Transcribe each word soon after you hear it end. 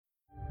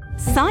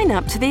Sign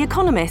up to The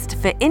Economist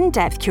for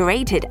in-depth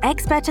curated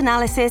expert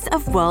analysis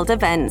of world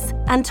events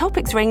and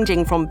topics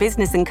ranging from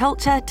business and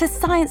culture to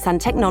science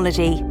and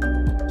technology.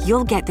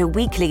 You'll get the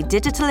weekly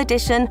digital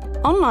edition,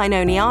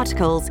 online-only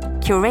articles,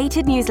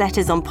 curated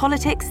newsletters on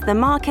politics, the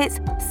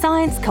markets,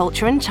 science,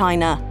 culture and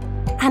China,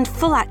 and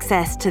full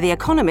access to The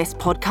Economist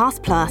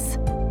Podcast Plus.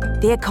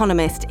 The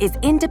Economist is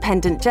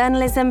independent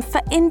journalism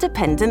for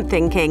independent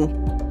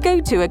thinking.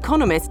 Go to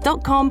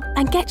economist.com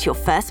and get your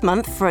first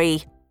month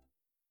free.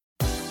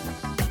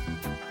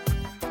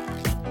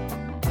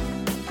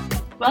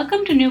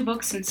 Welcome to New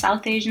Books in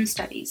South Asian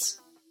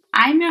Studies.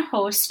 I'm your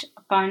host,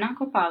 Aparna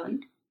Gopalan,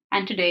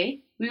 and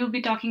today we will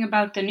be talking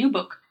about the new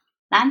book,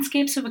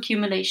 Landscapes of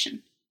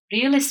Accumulation,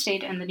 Real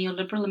Estate and the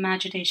Neoliberal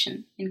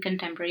Imagination in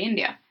Contemporary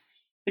India,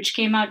 which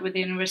came out with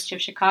the University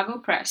of Chicago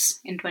Press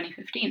in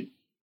 2015.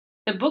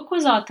 The book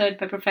was authored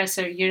by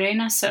Professor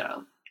Irena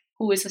Searle,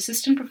 who is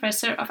Assistant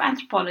Professor of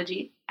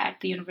Anthropology at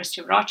the University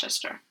of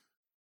Rochester.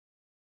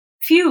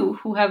 Few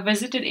who have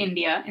visited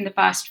India in the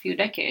past few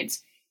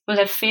decades will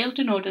have failed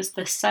to notice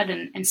the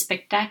sudden and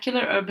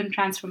spectacular urban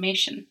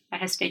transformation that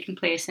has taken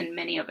place in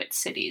many of its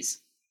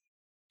cities.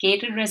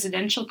 Gated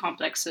residential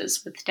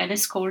complexes with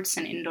tennis courts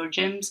and indoor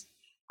gyms,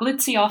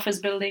 glitzy office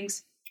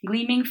buildings,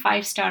 gleaming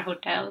five-star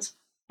hotels,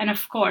 and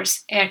of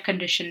course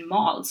air-conditioned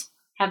malls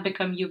have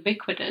become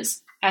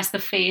ubiquitous as the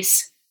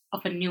face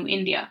of a new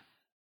India,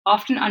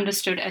 often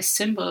understood as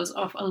symbols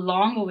of a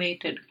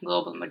long-awaited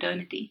global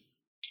modernity.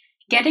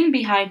 Getting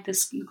behind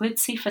this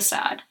glitzy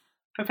facade,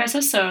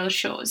 Professor Searle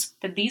shows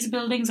that these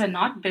buildings are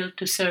not built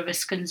to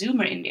service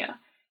consumer India.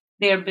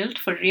 They are built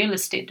for real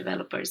estate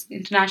developers,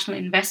 international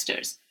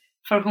investors,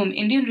 for whom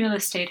Indian real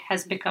estate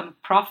has become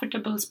a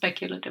profitable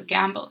speculative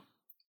gamble.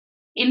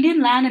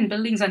 Indian land and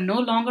buildings are no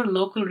longer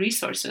local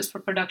resources for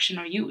production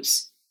or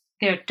use.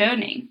 They are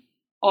turning,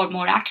 or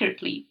more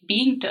accurately,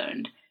 being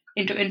turned,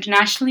 into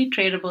internationally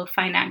tradable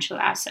financial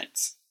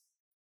assets.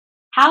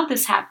 How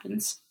this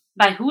happens,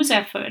 by whose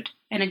effort,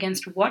 and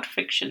against what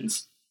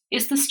frictions,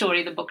 is the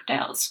story the book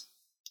tells.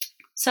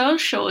 Searle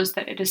shows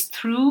that it is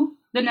through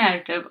the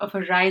narrative of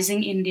a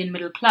rising Indian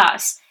middle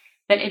class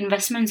that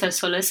investments are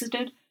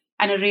solicited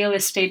and a real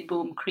estate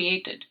boom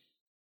created.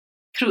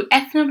 Through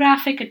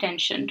ethnographic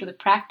attention to the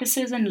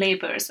practices and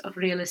labors of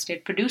real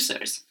estate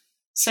producers,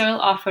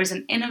 Searle offers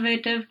an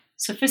innovative,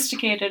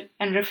 sophisticated,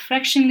 and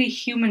refreshingly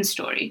human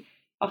story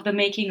of the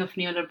making of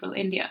neoliberal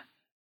India,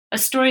 a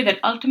story that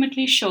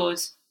ultimately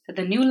shows that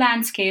the new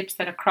landscapes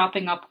that are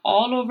cropping up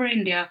all over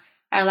India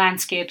are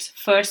landscapes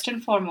first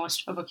and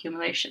foremost of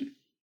accumulation.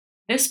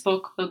 This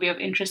book will be of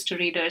interest to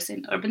readers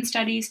in urban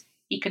studies,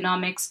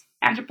 economics,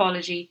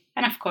 anthropology,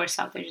 and of course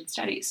South Asian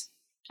studies.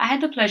 I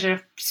had the pleasure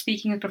of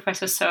speaking with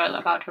Professor Searle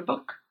about her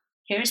book.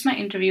 Here's my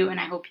interview, and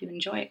I hope you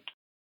enjoy it.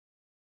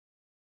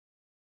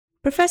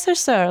 Professor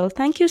Searle,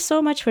 thank you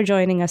so much for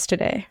joining us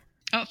today.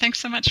 Oh, thanks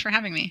so much for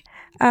having me.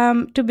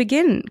 To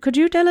begin, could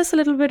you tell us a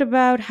little bit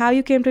about how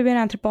you came to be an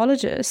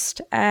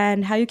anthropologist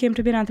and how you came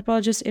to be an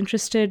anthropologist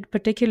interested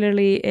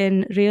particularly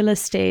in real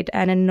estate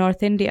and in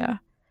North India?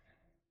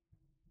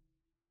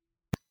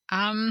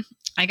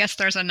 I guess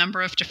there's a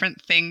number of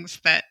different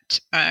things that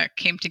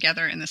came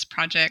together in this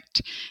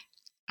project.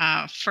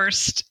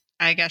 First,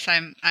 I guess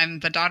I'm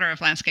the daughter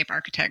of landscape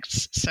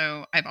architects,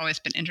 so I've always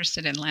been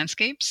interested in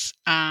landscapes.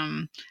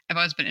 I've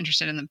always been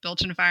interested in the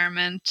built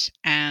environment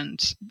and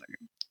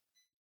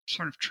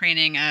sort of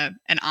training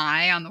an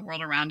eye on the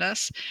world around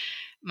us.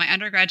 My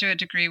undergraduate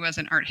degree was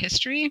in art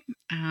history,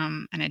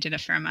 and I did a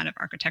fair amount of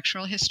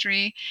architectural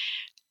history.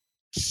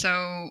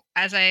 So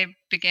as I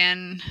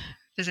began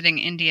visiting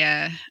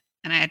India,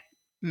 and I had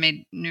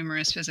made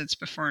numerous visits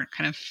before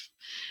kind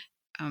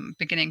of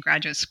beginning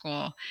graduate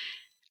school,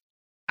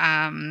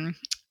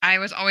 I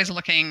was always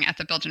looking at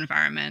the built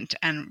environment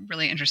and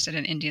really interested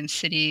in Indian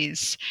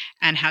cities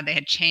and how they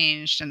had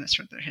changed and the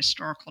sort of the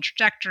historical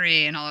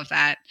trajectory and all of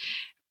that.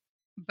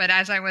 But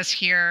as I was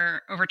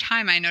here over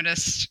time, I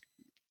noticed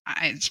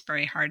it's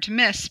very hard to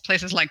miss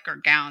places like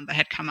Gurgaon that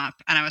had come up.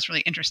 And I was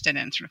really interested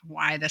in sort of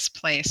why this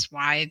place,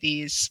 why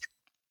these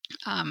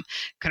kind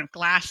of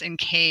glass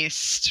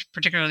encased,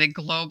 particularly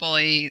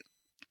globally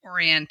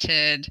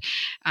oriented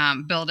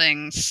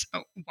buildings.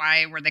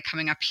 Why were they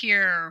coming up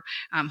here?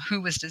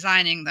 Who was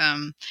designing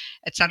them,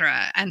 et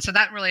cetera? And so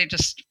that really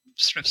just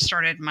sort of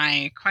started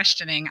my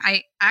questioning.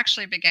 I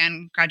actually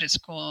began graduate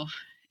school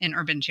in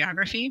urban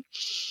geography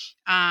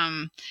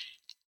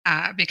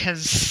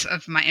because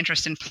of my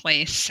interest in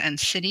place and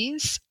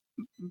cities.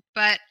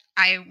 But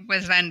I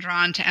was then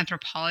drawn to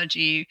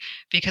anthropology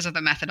because of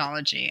the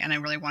methodology, and I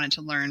really wanted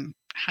to learn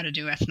how to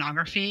do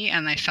ethnography.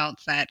 And I felt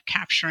that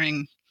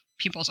capturing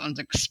people's own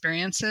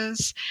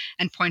experiences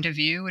and point of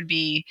view would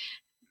be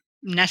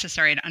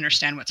necessary to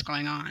understand what's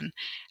going on.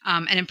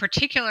 And in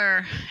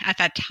particular, at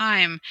that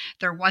time,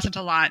 there wasn't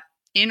a lot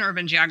in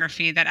urban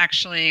geography that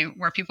actually,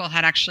 where people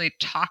had actually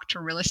talked to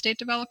real estate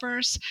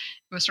developers,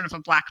 it was sort of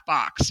a black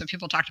box. So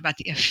people talked about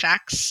the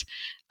effects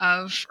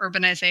of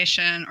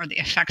urbanization or the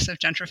effects of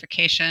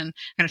gentrification,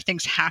 kind of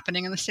things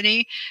happening in the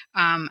city,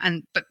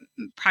 but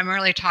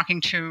primarily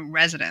talking to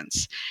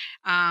residents.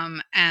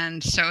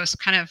 And so it's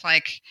kind of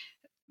like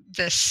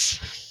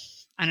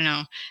this, I don't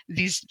know,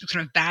 these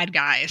sort of bad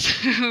guys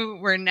who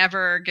were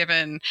never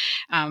given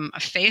a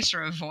face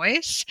or a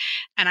voice.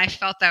 And I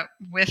felt that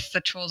with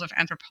the tools of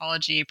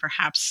anthropology,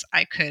 perhaps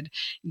I could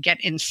get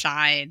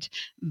inside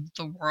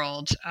the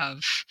world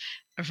of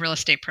real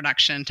estate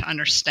production to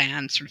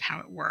understand sort of how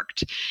it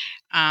worked.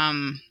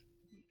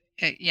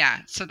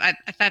 So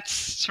that's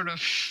sort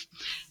of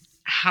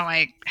how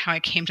I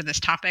came to this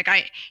topic.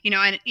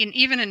 And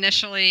even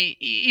initially,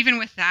 even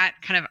with that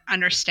kind of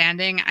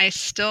understanding, I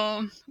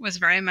still was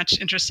very much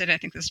interested, I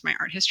think this is my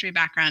art history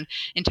background,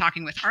 in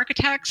talking with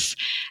architects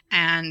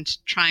and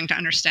trying to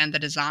understand the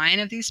design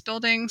of these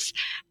buildings.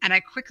 And I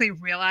quickly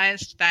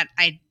realized that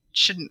I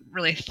shouldn't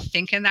really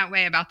think in that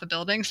way about the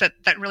buildings,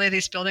 that really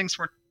these buildings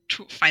were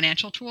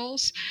financial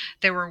tools.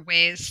 They were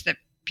ways that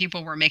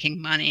people were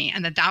making money,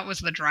 and that was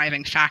the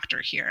driving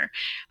factor here.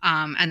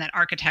 And that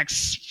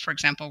architects, for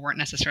example, weren't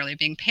necessarily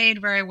being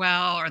paid very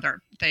well, or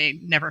they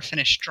never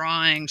finished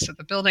drawings. So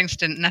the buildings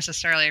didn't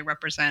necessarily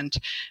represent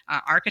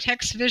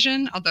architects'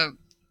 vision, although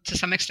to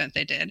some extent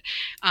they did.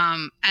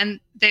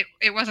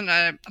 It wasn't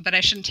that I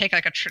shouldn't take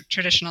like a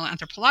traditional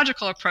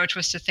anthropological approach,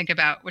 which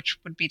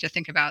would be to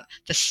think about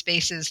the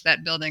spaces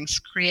that buildings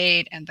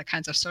create and the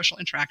kinds of social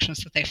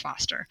interactions that they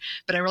foster.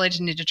 But I really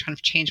did need to kind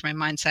of change my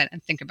mindset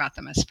and think about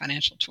them as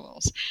financial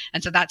tools.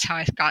 And so that's how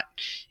I got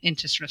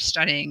into sort of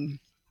studying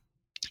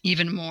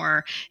even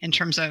more in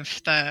terms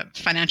of the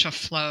financial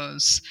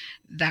flows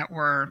that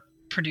were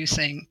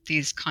producing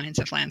these kinds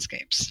of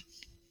landscapes.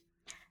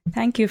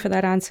 Thank you for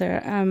that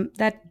answer.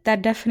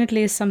 That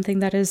definitely is something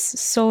that is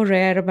so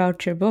rare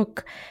about your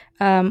book.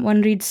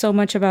 One reads so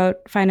much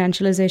about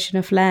financialization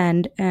of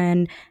land,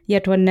 and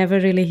yet one never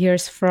really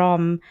hears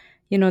from,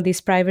 these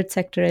private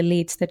sector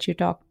elites that you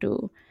talk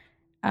to.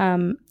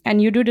 And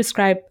you do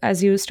describe,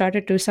 as you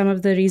started to, some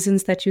of the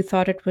reasons that you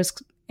thought it was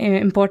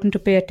important to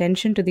pay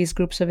attention to these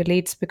groups of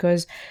elites,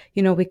 because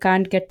we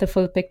can't get the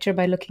full picture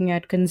by looking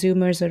at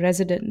consumers or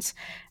residents.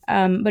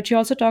 But you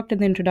also talked in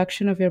the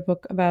introduction of your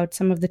book about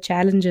some of the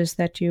challenges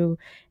that you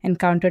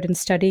encountered in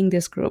studying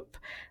this group.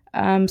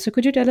 So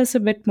could you tell us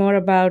a bit more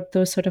about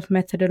those sort of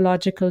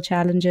methodological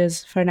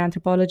challenges for an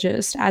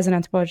anthropologist, as an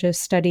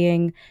anthropologist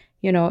studying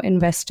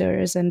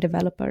investors and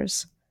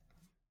developers?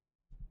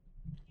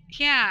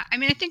 Yeah, I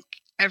mean, I think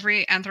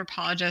every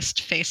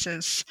anthropologist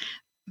faces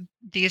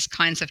these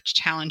kinds of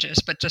challenges,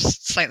 but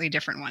just slightly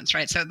different ones,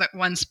 right? So that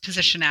one's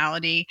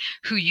positionality,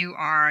 who you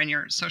are and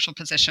your social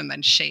position,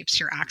 then shapes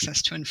your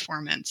access to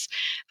informants.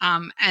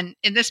 And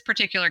in this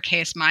particular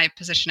case, my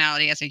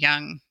positionality as a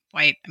young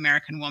white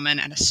American woman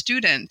and a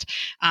student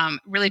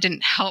really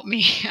didn't help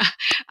me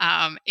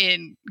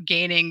in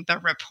gaining the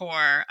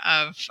rapport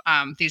of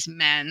these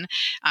men,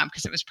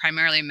 because it was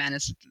primarily men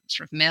as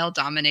sort of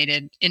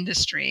male-dominated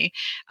industry.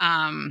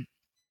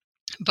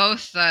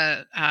 Both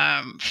the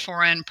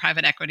foreign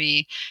private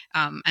equity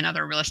and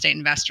other real estate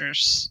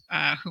investors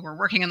who were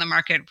working in the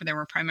market, they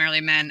were primarily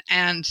men,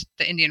 and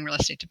the Indian real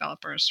estate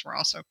developers were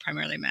also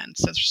primarily men.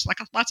 So there's just like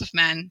lots of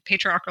men,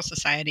 patriarchal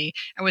society.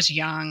 I was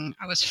young,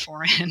 I was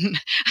foreign,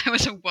 I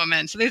was a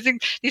woman. So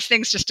these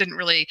things just didn't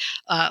really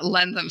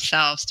lend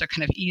themselves to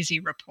kind of easy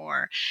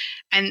rapport.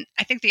 And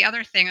I think the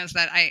other thing is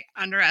that I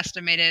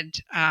underestimated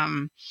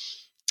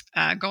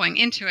going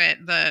into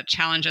it, the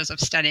challenges of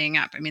studying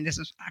up. I mean, this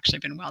has actually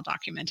been well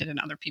documented, and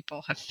other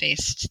people have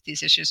faced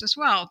these issues as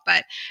well.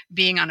 But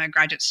being on a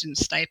graduate student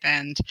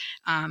stipend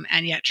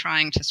and yet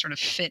trying to sort of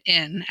fit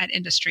in at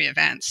industry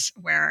events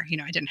where,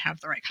 I didn't have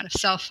the right kind of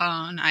cell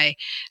phone. I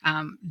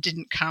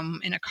didn't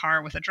come in a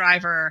car with a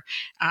driver.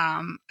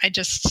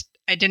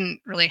 I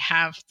didn't really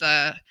have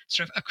the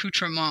sort of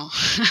accoutrement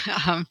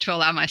to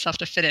allow myself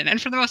to fit in.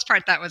 And for the most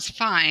part, that was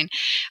fine.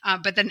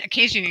 But then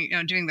occasionally,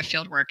 doing the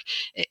field work,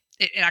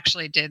 it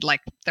actually did, like,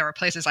 there were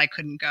places I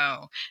couldn't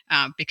go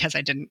because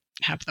I didn't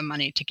have the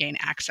money to gain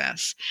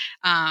access.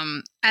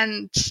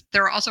 And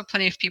there were also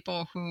plenty of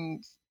people who,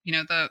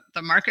 the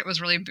market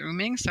was really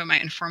booming. So my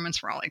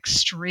informants were all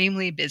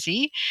extremely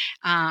busy.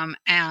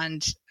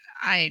 And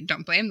I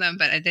don't blame them,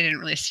 but they didn't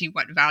really see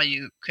what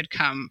value could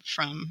come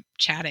from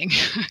chatting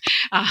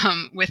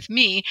with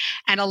me.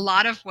 And a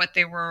lot of what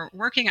they were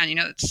working on,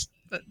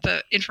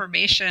 the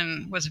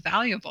information was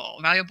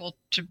valuable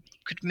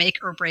could make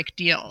or break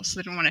deals.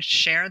 They didn't want to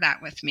share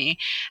that with me.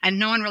 And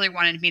no one really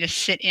wanted me to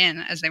sit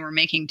in as they were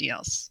making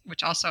deals,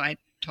 which also I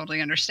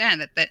totally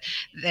understand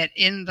that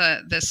in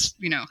this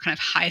kind of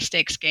high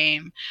stakes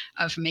game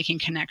of making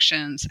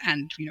connections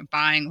and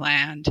buying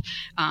land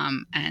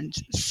and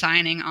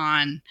signing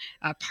on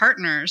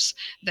partners,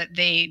 that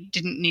they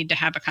didn't need to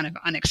have a kind of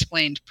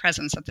unexplained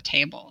presence at the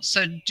table.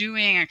 So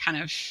doing a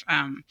kind of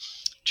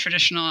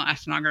traditional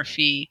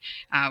ethnography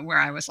where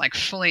I was like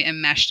fully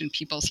enmeshed in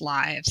people's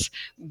lives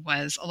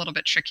was a little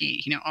bit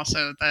tricky.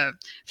 Also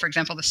for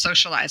example, the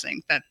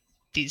socializing that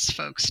these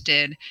folks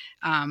did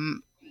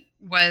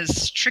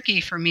was tricky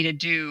for me to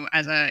do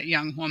as a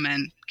young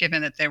woman,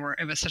 given that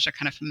it was such a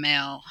kind of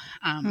male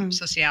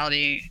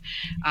sociality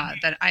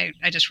that I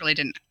just really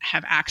didn't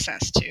have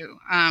access to.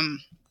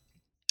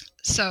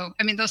 So,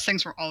 I mean, those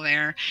things were all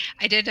there.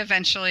 I did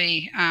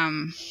eventually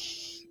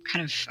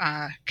kind of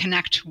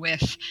connect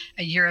with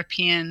a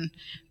European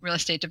real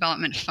estate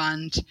development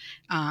fund,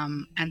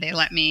 and they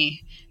let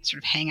me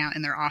sort of hang out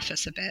in their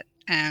office a bit,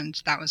 and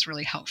that was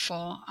really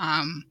helpful.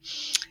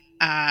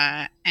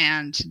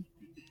 And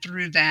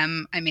through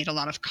them, I made a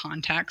lot of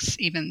contacts,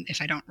 even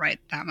if I don't write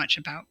that much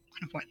about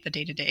kind of what the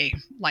day-to-day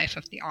life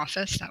of the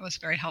office. That was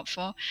very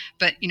helpful.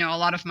 But, a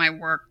lot of my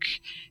work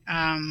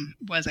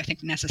was, I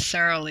think,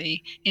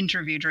 necessarily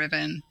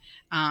interview-driven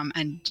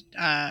and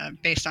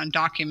based on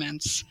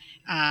documents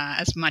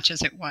as much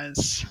as it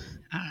was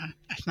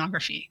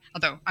ethnography.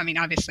 Although, I mean,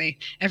 obviously,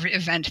 every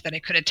event that I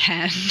could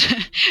attend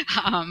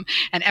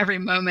and every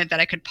moment that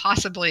I could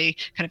possibly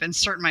kind of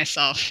insert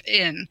myself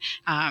in,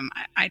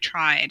 I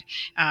tried.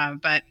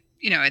 But,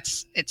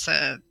 it's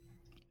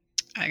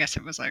I guess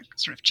it was a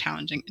sort of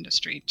challenging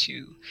industry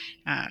to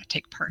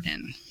take part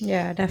in.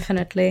 Yeah,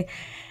 definitely.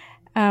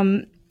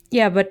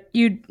 Yeah, but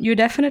you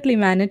definitely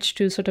managed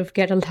to sort of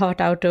get a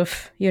lot out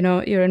of,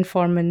 your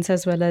informants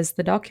as well as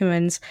the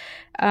documents.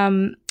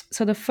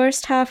 So the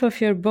first half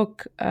of your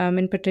book,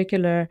 in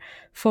particular,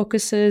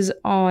 focuses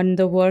on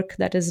the work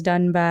that is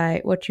done by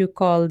what you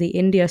call the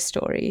India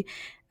story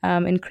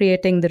in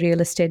creating the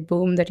real estate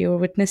boom that you were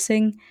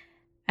witnessing,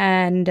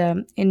 and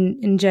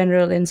in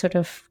general, in sort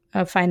of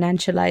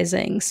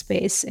financializing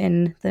space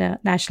in the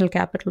National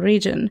Capital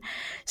Region.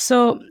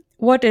 So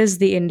what is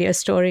the India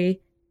story?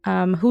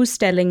 Who's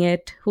telling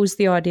it? Who's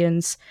the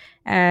audience?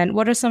 And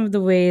what are some of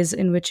the ways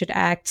in which it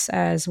acts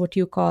as what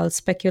you call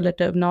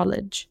speculative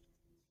knowledge?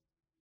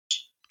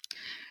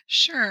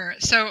 Sure.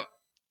 So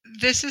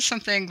this is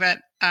something that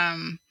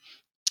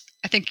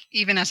I think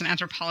even as an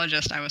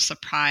anthropologist, I was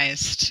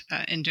surprised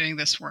in doing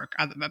this work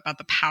about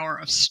the power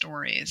of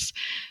stories.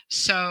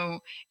 So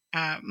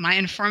my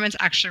informants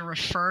actually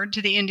referred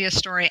to the India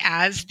story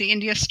as the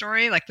India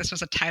story. Like this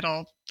was a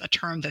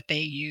term that they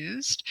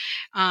used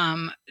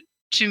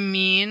to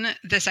mean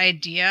this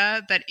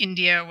idea that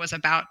India was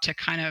about to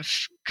kind of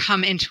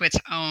come into its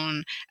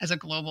own as a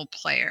global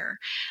player,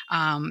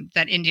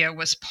 that India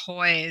was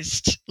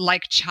poised,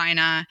 like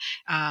China,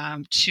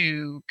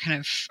 to kind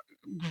of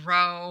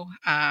grow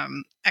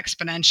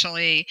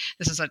exponentially.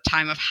 This is a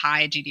time of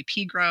high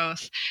GDP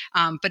growth,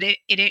 but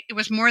it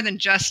was more than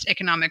just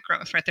economic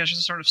growth, right? There's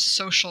a sort of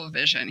social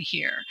vision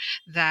here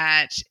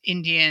that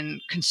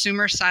Indian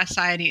consumer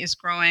society is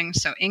growing,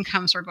 so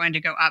incomes are going to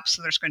go up,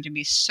 so there's going to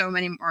be so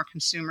many more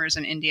consumers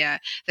in India,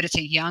 that it's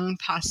a young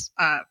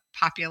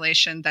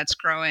population that's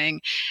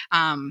growing.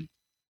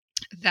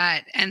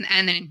 That and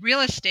then in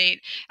real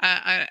estate,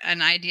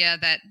 an idea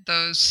that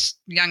those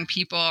young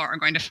people are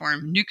going to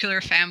form nuclear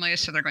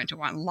families, so they're going to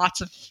want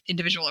lots of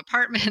individual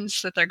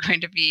apartments, that they're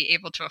going to be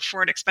able to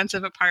afford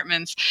expensive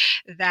apartments,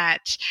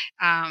 that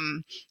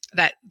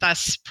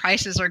thus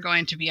prices are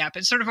going to be up.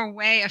 It's sort of a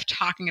way of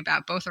talking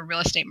about both a real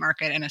estate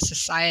market and a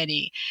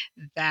society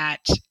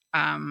that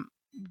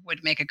would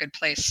make a good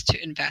place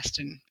to invest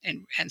in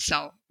and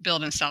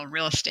build and sell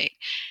real estate.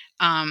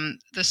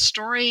 The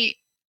story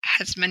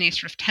has many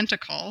sort of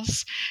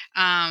tentacles,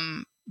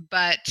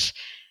 but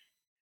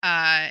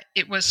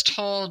it was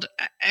told,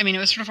 I mean, it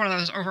was sort of one of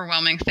those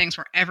overwhelming things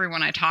where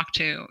everyone I talked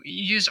to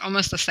used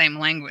almost the same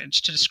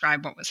language to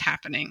describe what was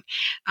happening.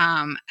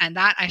 And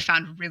that I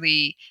found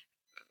really,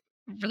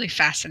 really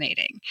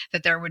fascinating,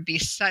 that there would be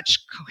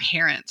such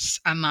coherence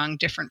among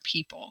different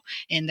people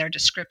in their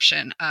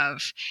description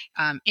of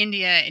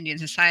India, Indian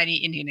society,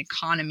 Indian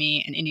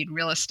economy, and Indian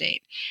real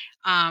estate.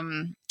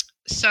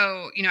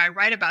 So, I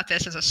write about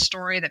this as a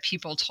story that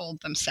people told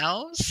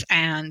themselves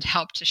and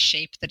helped to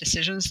shape the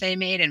decisions they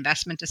made,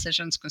 investment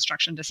decisions,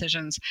 construction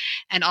decisions,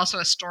 and also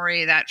a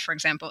story that, for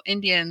example,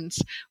 Indians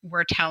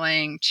were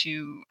telling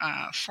to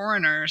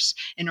foreigners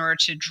in order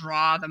to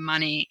draw the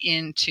money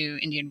into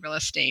Indian real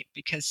estate,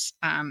 because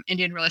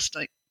Indian real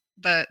estate,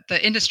 the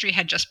industry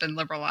had just been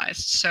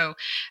liberalized. So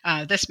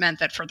this meant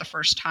that for the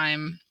first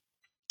time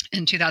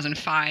in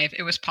 2005,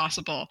 it was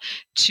possible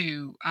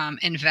to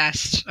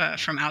invest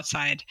from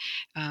outside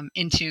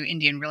into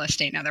Indian real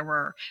estate. Now, there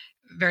were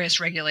various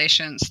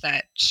regulations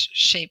that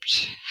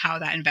shaped how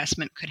that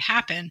investment could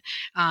happen,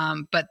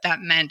 but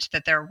that meant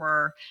that there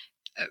were,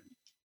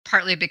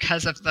 partly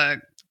because of the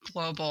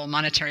global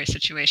monetary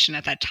situation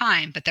at that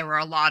time, but there were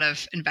a lot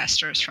of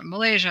investors from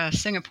Malaysia,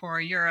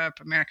 Singapore, Europe,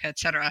 America, et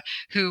cetera,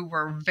 who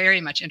were very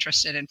much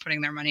interested in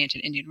putting their money into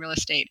Indian real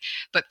estate.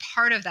 But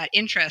part of that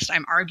interest,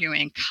 I'm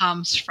arguing,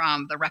 comes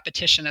from the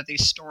repetition of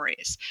these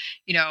stories,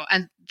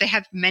 and they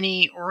have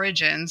many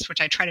origins, which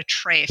I try to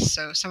trace.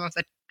 So some of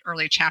the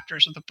early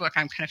chapters of the book,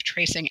 I'm kind of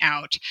tracing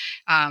out,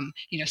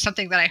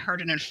 something that I heard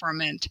an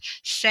informant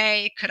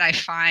say. Could I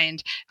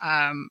find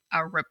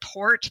a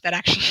report that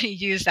actually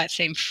used that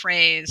same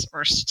phrase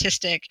or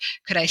statistic?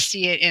 Could I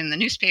see it in the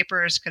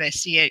newspapers? Could I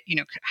see it,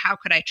 how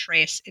could I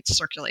trace its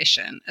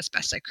circulation as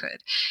best I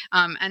could?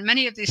 And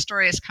many of these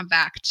stories come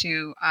back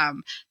to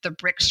the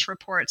BRICS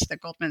reports that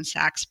Goldman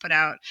Sachs put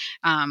out,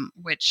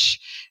 which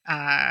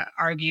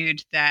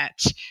argued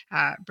that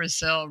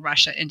Brazil,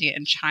 Russia, India,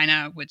 and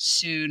China would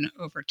soon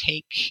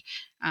overtake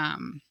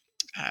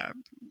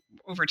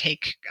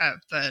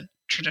the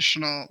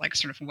traditional,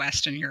 sort of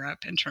Western Europe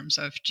in terms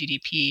of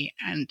GDP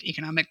and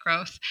economic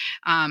growth.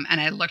 And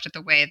I looked at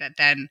the way that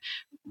then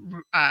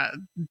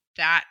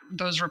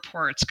those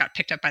reports got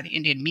picked up by the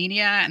Indian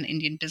media and the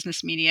Indian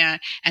business media,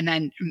 and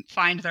then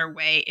find their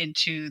way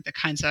into the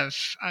kinds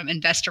of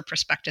investor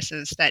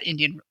prospectuses that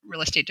Indian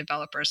real estate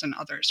developers and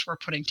others were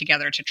putting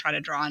together to try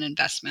to draw an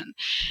investment.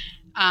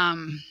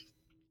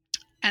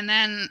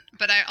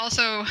 But I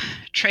also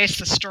traced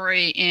the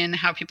story in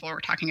how people were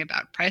talking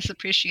about price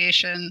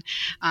appreciation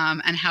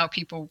and how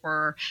people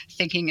were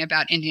thinking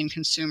about Indian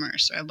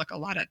consumers. So I look a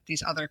lot at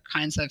these other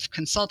kinds of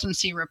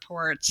consultancy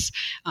reports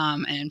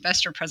and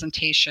investor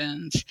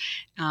presentations,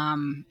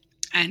 and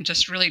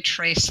just really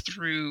trace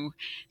through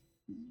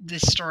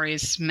this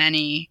story's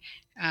many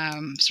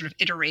sort of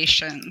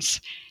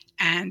iterations,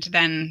 and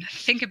then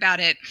think about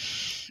it.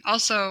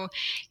 Also,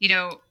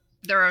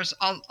 there's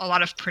a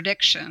lot of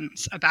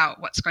predictions about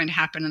what's going to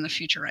happen in the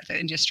future, right? The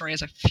India story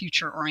is a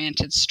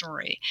future-oriented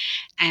story.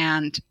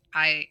 And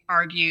I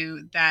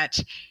argue that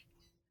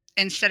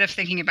instead of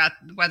thinking about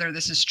whether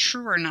this is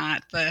true or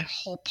not, the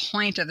whole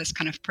point of this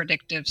kind of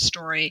predictive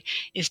story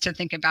is to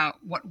think about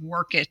what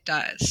work it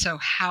does. So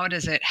how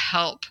does it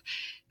help?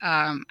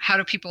 How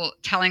do people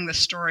telling the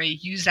story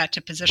use that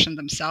to position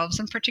themselves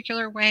in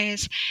particular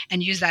ways,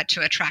 and use that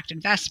to attract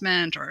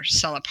investment or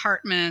sell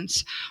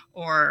apartments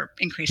or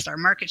increase their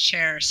market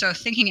share? So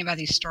thinking about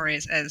these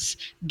stories as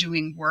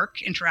doing work,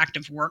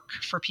 interactive work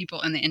for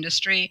people in the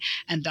industry,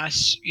 and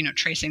thus,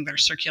 tracing their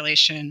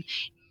circulation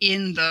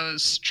in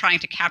those, trying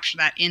to capture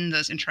that in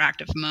those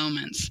interactive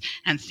moments,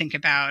 and think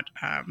about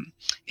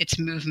its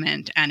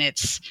movement and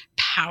its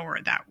power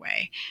that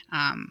way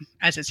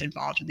as it's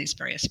involved in these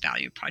various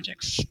value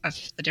projects of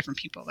the different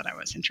people that I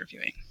was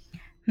interviewing.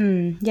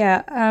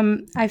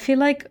 I feel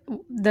like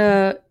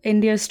the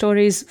India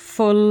story's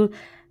full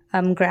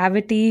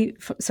gravity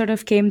sort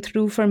of came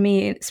through for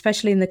me,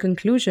 especially in the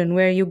conclusion,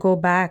 where you go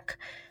back,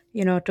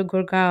 to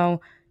Gurgaon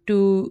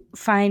to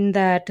find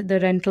that the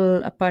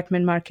rental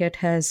apartment market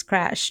has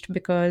crashed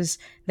because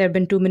there have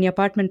been too many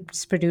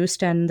apartments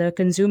produced, and the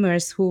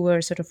consumers who were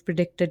sort of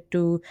predicted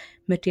to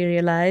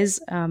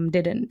materialize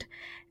didn't.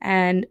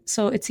 And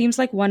so it seems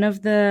like one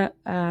of the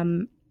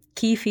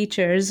key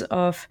features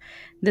of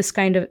this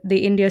kind of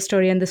the India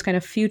story and this kind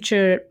of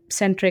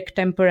future-centric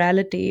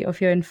temporality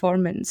of your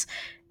informants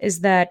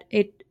is that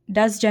it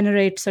does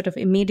generate sort of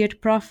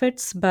immediate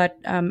profits, but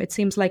it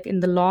seems like in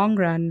the long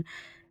run,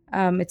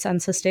 it's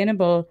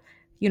unsustainable,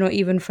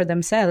 even for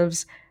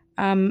themselves.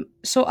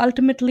 So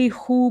ultimately,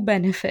 who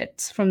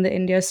benefits from the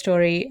India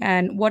story,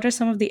 and what are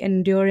some of the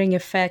enduring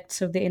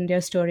effects of the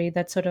India story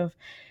that sort of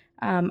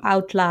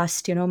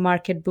outlast,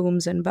 market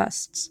booms and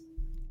busts?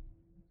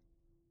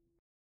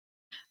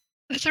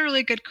 That's a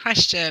really good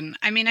question.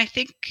 I mean, I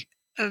think,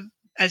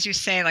 as you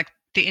say,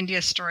 the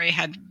India story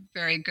had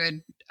very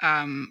good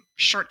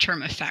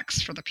short-term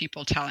effects for the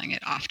people telling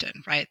it often,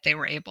 right? They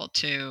were able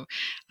to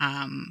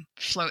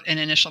float an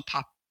initial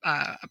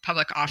a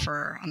public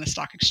offer on the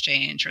stock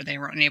exchange, or they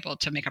were unable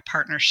to make a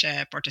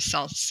partnership or to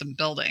sell some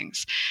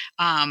buildings.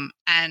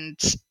 And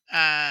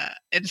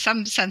in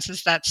some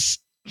senses, that's,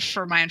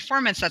 for my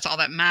informants, that's all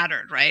that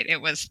mattered, right?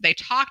 They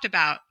talked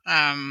about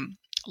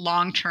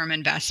long-term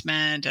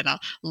investment and a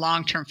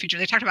long-term future.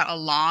 They talked about a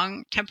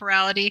long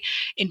temporality,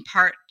 in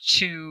part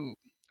to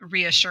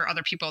reassure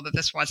other people that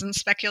this wasn't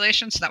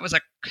speculation. So that was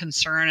a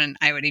concern, and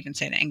I would even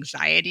say an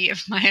anxiety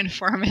of my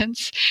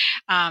informants,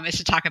 is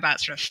to talk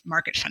about sort of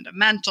market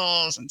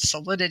fundamentals and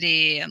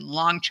solidity and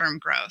long-term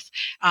growth.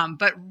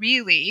 But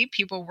really,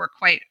 people were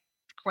quite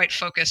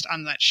focused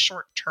on that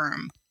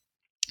short-term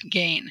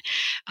gain.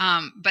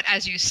 But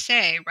as you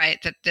say,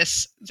 right, that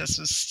this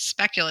was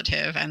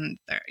speculative, and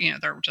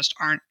there just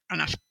aren't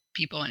enough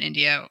people in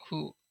India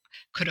who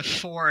could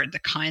afford the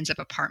kinds of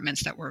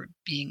apartments that were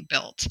being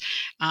built.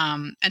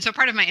 And so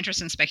part of my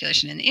interest in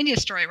speculation in the India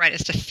story, right,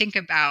 is to think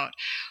about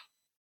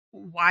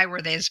why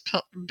were these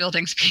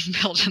buildings being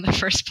built in the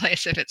first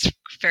place if it's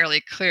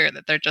fairly clear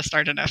that there just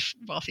aren't enough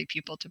wealthy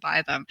people to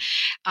buy them.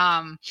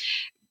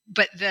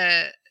 But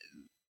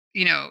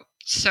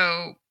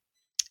so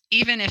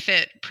even if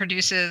it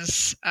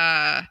produces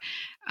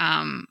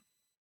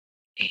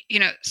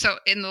so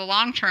in the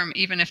long term,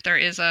 even if there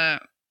is a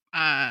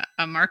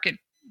market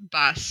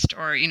bust,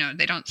 or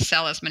they don't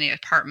sell as many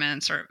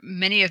apartments, or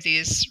many of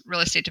these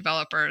real estate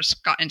developers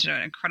got into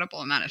an incredible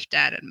amount of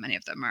debt, and many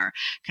of them are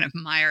kind of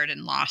mired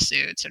in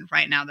lawsuits, and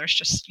right now there's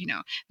just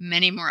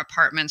many more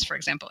apartments, for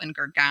example, in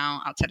Gurgaon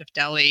outside of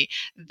Delhi,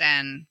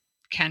 than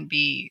can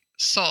be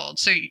sold.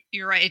 So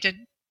you're right,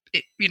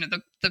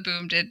 the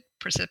boom did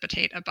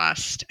precipitate a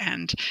bust,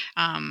 and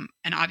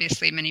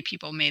obviously many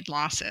people made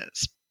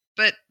losses,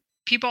 but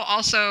people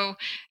also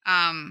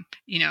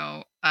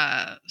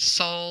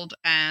sold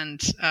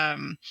and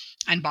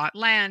bought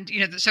land,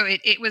 so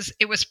it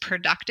was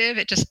productive.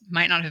 It just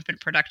might not have been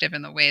productive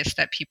in the ways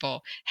that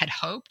people had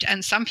hoped,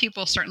 and some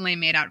people certainly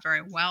made out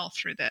very well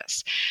through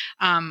this.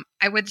 I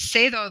would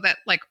say, though, that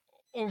like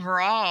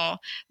overall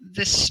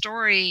this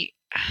story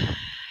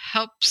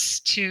helps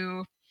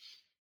to,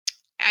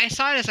 I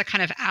saw it as a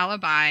kind of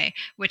alibi,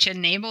 which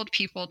enabled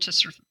people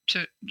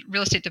to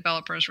real estate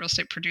developers, real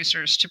estate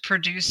producers, to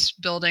produce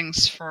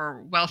buildings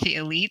for wealthy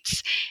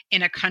elites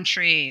in a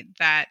country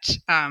that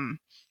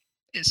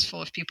is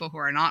full of people who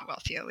are not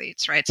wealthy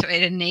elites, right? So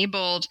it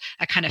enabled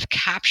a kind of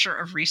capture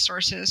of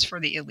resources for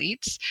the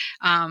elites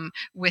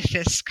with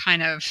this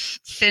kind of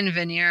thin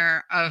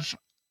veneer of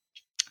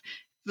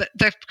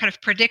the kind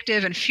of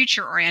predictive and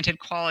future-oriented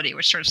quality,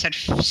 which sort of said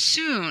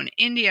soon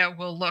India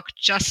will look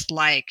just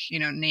like,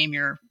 name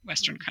your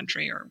Western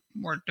country or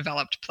more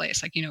developed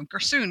place, like,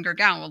 soon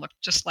Gurgaon will look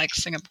just like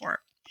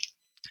Singapore,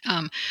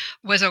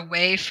 was a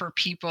way for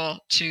people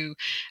to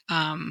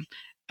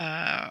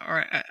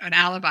or an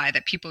alibi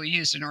that people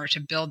used in order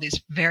to build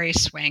these very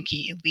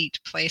swanky elite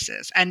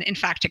places. And in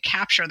fact, to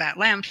capture that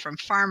land from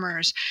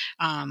farmers,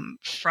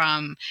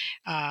 from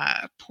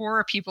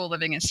poor people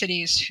living in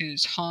cities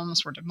whose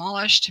homes were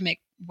demolished to make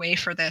way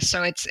for this.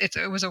 So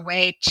it was a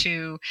way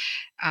to,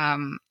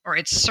 or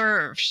it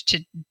served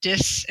to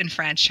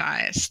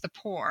disenfranchise the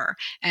poor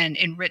and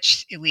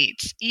enrich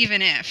elites,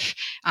 even if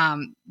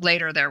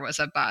later there was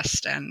a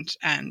bust and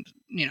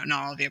not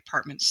all the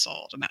apartments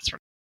sold and that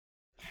sort of.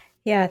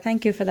 Yeah,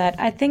 thank you for that.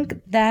 I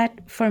think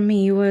that for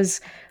me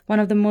was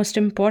one of the most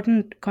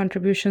important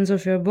contributions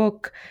of your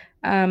book.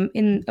 Early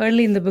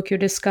in the book, you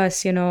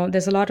discuss,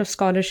 there's a lot of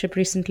scholarship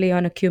recently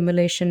on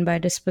accumulation by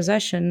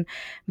dispossession,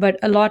 but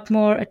a lot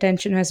more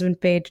attention has been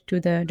paid to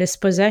the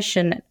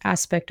dispossession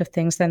aspect of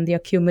things than the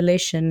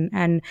accumulation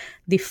and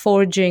the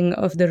forging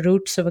of the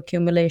roots of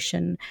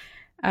accumulation.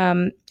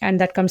 And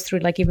that comes through,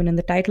 like, even in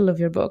the title of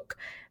your book.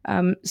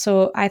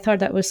 So I thought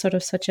that was sort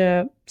of such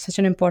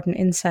an important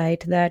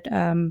insight, that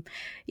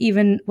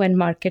even when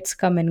markets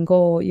come and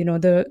go,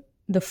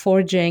 the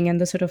forging and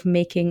the sort of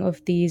making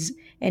of these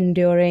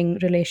enduring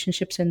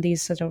relationships and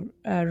these sort of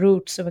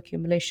roots of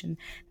accumulation,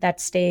 that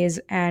stays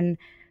and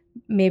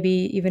maybe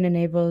even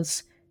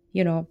enables,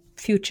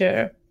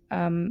 future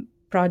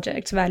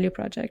projects, value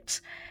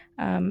projects.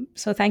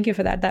 So thank you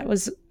for that.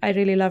 I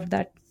really loved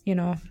that,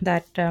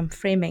 that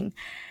framing.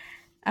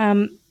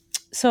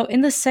 So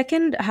in the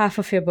second half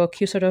of your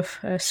book, you sort of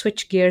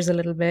switch gears a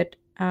little bit,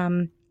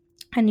 and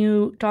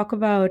you talk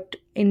about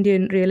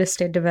Indian real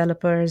estate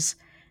developers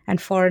and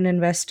foreign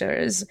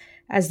investors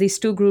as these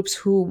two groups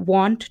who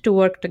want to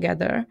work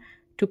together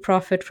to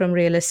profit from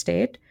real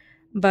estate.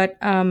 But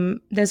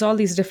there's all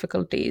these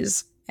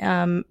difficulties,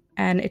 and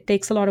it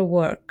takes a lot of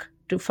work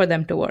for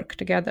them to work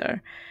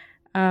together.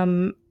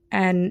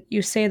 And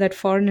you say that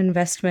foreign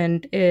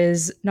investment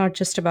is not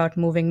just about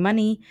moving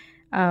money,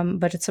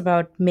 but it's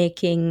about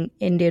making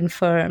Indian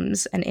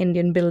firms and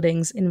Indian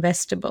buildings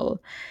investable.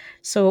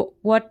 So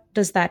what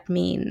does that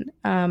mean,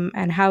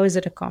 and how is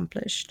it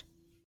accomplished?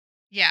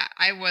 Yeah,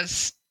 I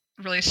was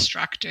really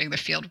struck doing the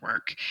field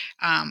work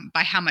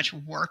by how much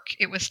work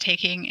it was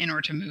taking in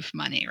order to move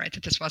money, right?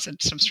 That this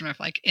wasn't some sort of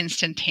like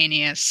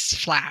instantaneous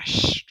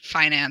flash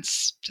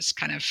finance, just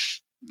kind of,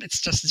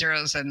 it's just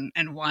zeros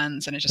and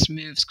ones, and it just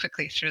moves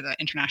quickly through the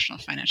international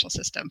financial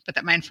system. But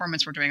that my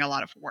informants were doing a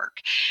lot of work.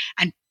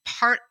 And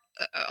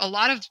a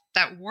lot of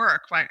that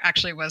work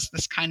actually was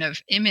this kind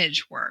of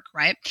image work,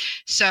 right?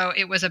 So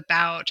it was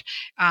about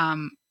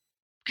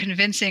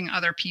convincing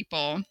other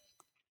people.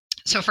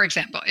 So, for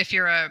example, if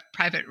you're a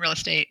private real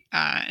estate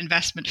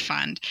investment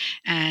fund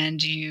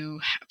and you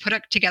put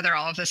together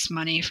all of this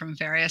money from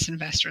various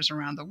investors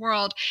around the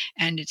world,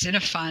 and it's in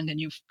a fund,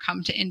 and you've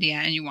come to India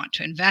and you want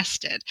to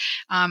invest it,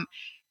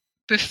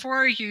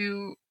 before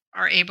you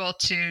are able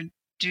to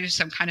do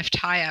some kind of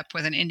tie-up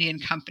with an Indian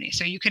company.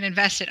 So you can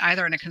invest it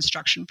either in a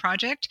construction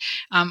project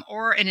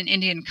or in an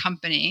Indian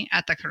company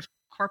at the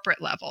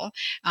corporate level,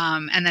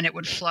 and then it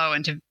would flow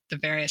into the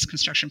various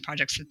construction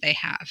projects that they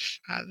have,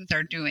 that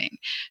they're doing.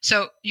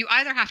 So you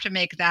either have to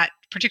make that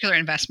particular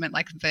investment,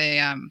 like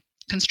the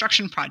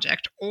construction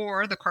project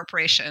or the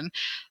corporation,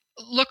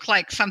 look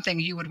like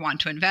something you would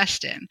want to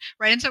invest in,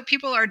 right? And so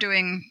people are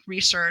doing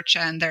research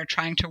and they're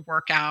trying to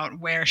work out,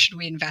 where should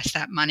we invest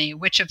that money?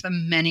 Which of the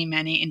many,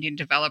 many Indian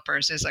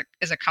developers is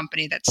a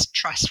company that's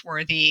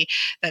trustworthy,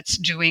 that's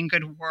doing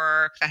good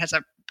work, that has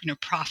a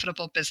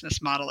profitable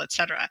business model, et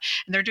cetera.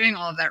 And they're doing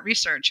all of that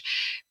research.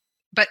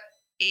 But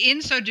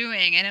in so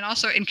doing, and then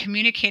also in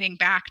communicating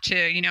back to,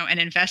 an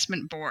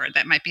investment board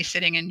that might be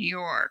sitting in New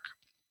York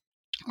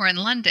or in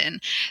London,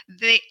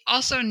 they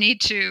also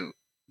need to,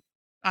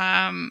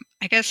 I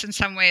guess in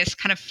some ways,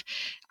 kind of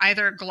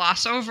either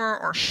gloss over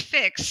or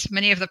fix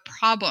many of the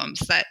problems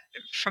that,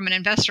 from an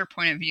investor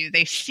point of view,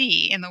 they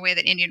see in the way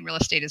that Indian real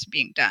estate is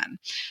being done.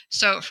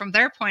 So from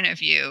their point of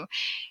view,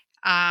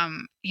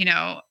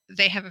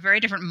 they have a very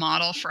different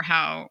model for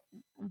how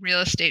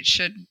real estate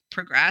should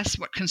progress,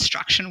 what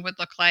construction would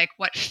look like,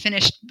 what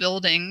finished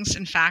buildings,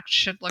 in fact,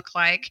 should look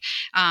like.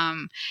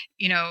 From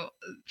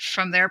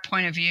their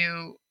point of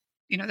view,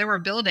 there were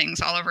buildings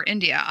all over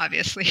India,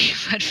 obviously,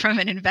 but from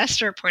an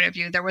investor point of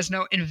view, there was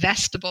no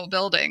investable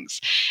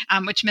buildings,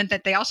 which meant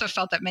that they also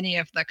felt that many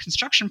of the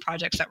construction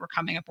projects that were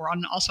coming up were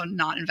also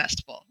not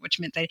investable, which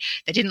meant they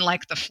didn't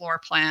like the floor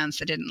plans,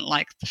 they didn't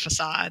like the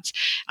facades,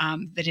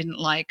 they didn't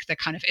like the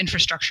kind of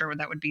infrastructure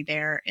that would be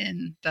there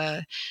in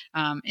the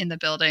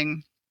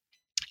building.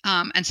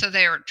 And so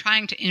they were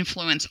trying to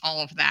influence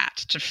all of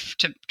that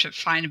to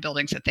find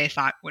buildings that they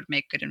thought would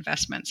make good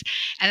investments.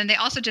 And then they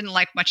also didn't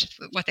like much of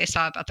what they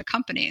saw about the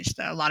companies.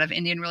 A lot of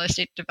Indian real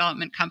estate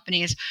development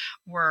companies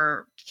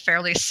were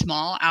fairly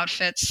small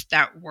outfits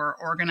that were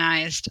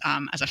organized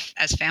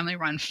as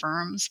family-run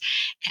firms.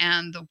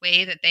 And the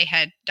way that they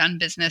had done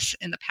business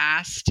in the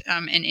past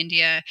in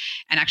India,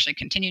 and actually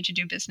continued to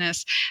do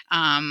business,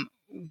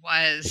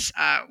 was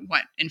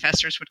what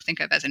investors would think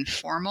of as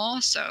informal.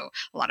 So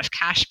a lot of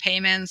cash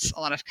payments, a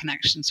lot of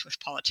connections with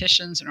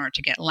politicians in order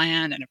to get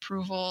land and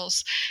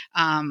approvals.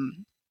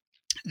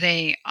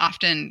 They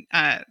often,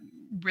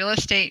 real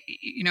estate,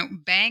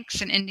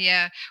 banks in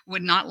India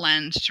would not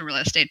lend to real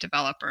estate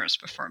developers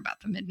before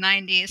about the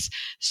mid-90s.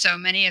 So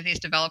many of these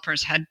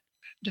developers had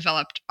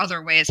developed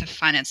other ways of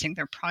financing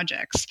their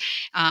projects.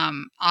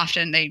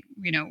 Often they,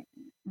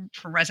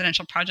 for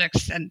residential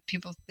projects, and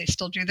they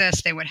still do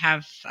this, they would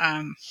have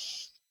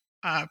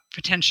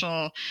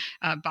potential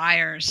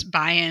buyers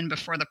buy in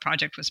before the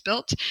project was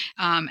built,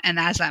 and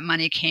as that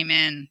money came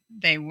in,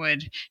 they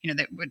would,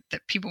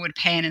 that people would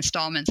pay in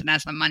installments, and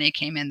as the money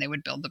came in, they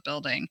would build the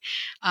building.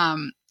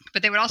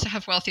 But they would also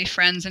have wealthy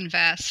friends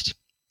invest.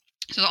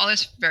 So all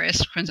these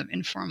various kinds of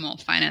informal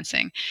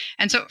financing,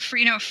 and so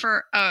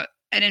for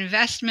an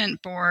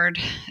investment board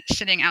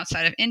sitting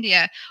outside of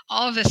India,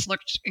 all of this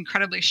looked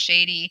incredibly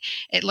shady.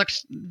 It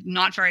looked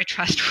not very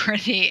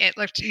trustworthy. It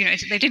looked,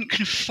 they didn't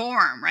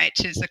conform, right,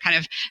 to the kind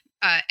of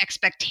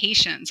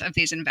expectations of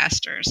these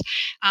investors.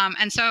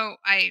 And so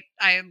I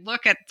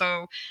look at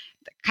the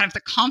kind of the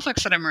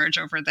conflicts that emerge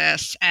over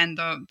this, and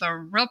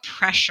the real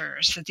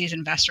pressures that these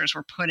investors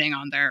were putting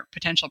on their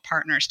potential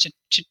partners to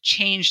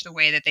change the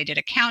way that they did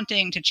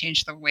accounting, to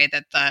change the way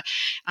that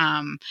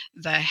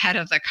the head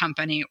of the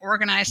company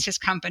organized his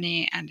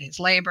company and his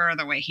labor,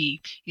 the way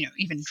he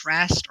even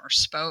dressed or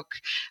spoke,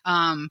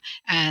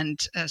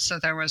 so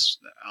there was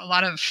a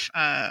lot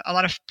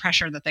of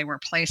pressure that they were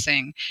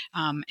placing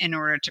in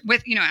order to,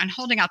 and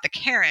holding out the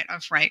carrot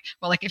of, right,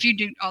 well, like, if you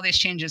do all these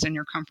changes in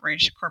your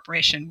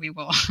corporation, we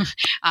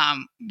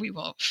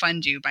will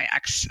fund you by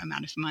X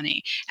amount of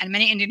money. And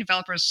many Indian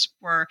developers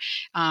were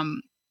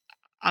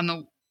I'm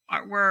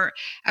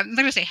not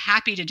going to say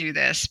happy to do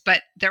this,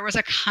 but there was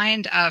a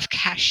kind of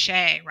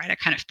cachet, right? A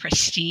kind of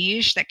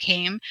prestige that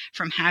came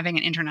from having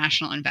an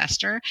international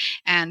investor.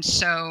 And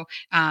so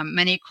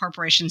many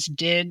corporations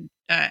did,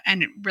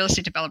 and real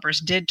estate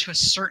developers did, to a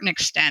certain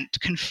extent,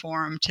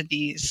 conform to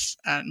these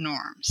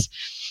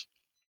norms.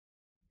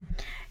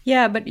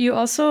 Yeah, but you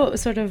also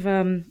sort of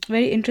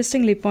very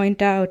interestingly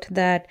point out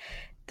that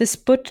this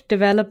put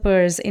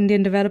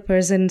Indian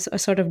developers, in a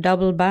sort of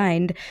double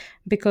bind,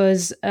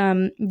 because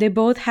they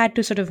both had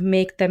to sort of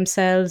make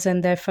themselves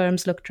and their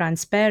firms look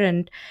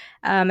transparent.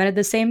 And at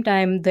the same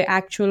time, the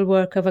actual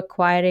work of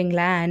acquiring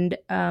land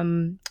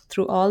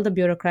through all the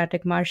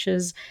bureaucratic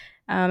marshes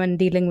and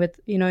dealing with,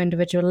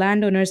 individual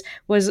landowners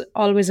was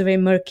always a very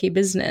murky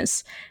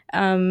business.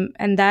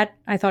 And that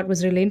I thought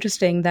was really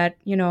interesting, that,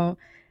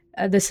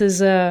 this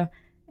is an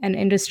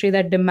industry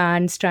that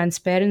demands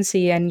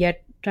transparency, and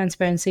yet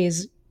transparency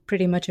is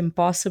pretty much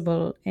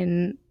impossible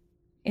in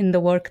the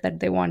work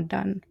that they want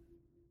done.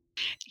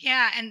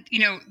 Yeah, and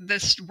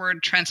this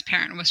word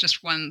transparent was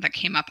just one that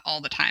came up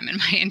all the time in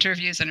my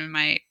interviews and in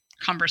my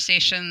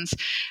conversations,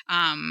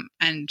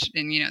 and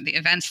in the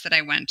events that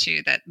I went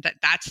to.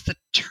 That's the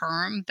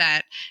term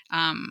that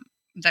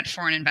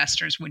foreign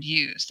investors would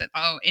use, that,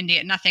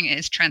 India, nothing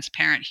is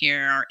transparent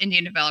here, or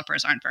Indian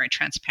developers aren't very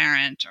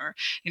transparent, or,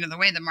 the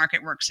way the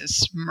market works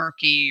is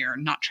murky or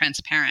not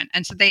transparent.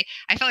 And so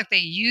I felt like they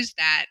used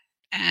that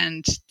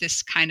and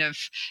this kind of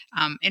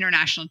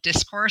international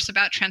discourse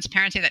about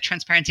transparency, that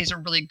transparency is a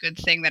really good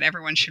thing, that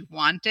everyone should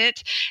want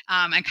it,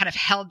 and kind of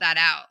held that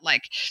out,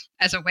 like,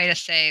 as a way to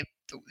say,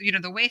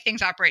 the way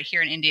things operate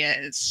here in India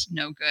is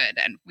no good,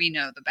 and we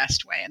know the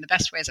best way, and the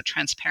best way is a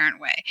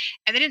transparent way.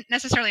 And they didn't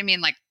necessarily mean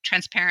like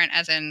transparent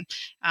as in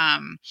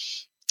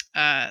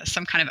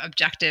some kind of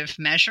objective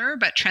measure,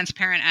 but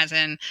transparent as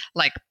in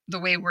like the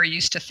way we're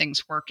used to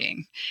things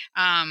working.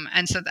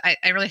 And so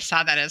I really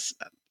saw that as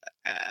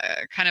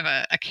kind of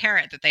a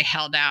carrot that they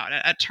held out,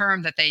 a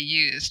term that they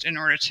used in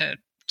order to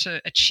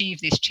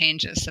achieve these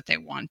changes that they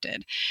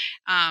wanted.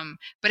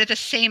 But at the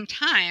same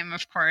time,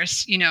 of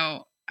course, in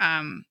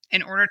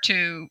order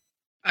to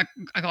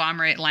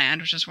agglomerate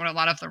land, which is what a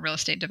lot of the real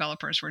estate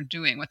developers were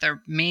doing, what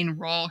their main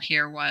role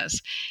here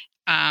was.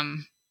 What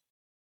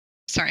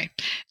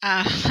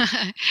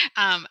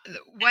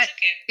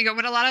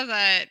a lot of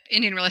the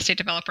Indian real estate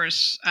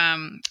developers,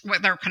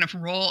 what their kind of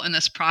role in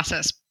this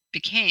process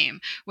became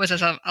was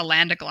as a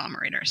land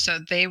agglomerator. So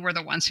they were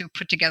the ones who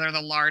put together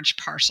the large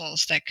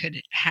parcels that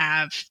could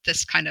have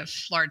this kind of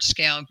large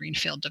scale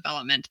greenfield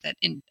development that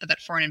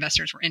foreign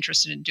investors were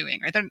interested in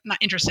doing. Right? They're not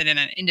interested in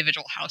an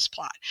individual house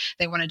plot.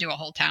 They want to do a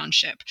whole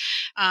township.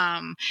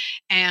 In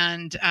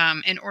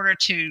order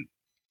to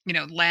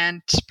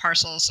land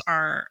parcels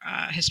are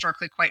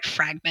historically quite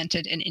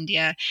fragmented in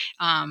India.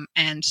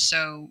 And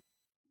so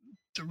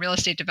the real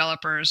estate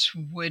developers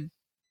would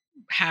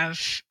have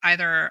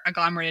either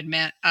agglomerated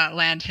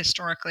land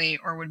historically,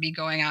 or would be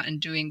going out and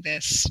doing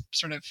this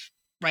sort of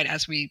right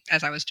as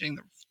I was doing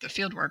the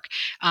field work,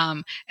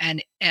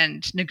 and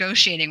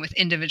negotiating with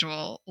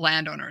individual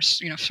landowners,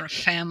 sort of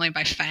family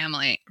by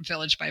family,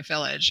 village by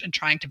village, and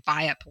trying to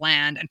buy up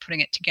land and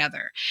putting it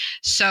together.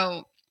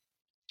 So,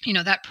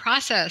 that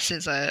process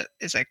is a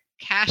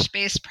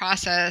cash-based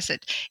process.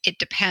 It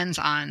depends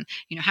on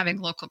having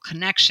local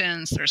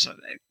connections. There's an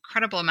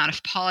incredible amount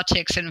of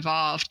politics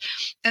involved,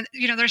 and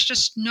there's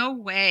just no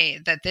way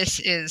that this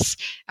is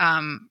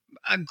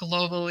a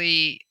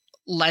globally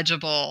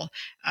legible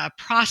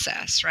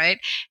process, right?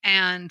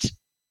 And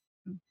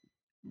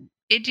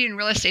Indian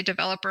real estate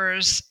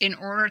developers, in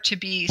order to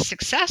be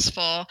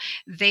successful,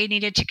 they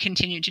needed to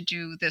continue to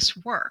do this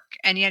work.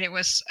 And yet it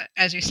was,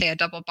 as you say, a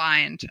double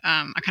bind,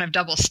 a kind of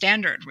double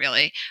standard,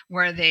 really,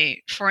 where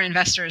foreign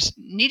investors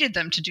needed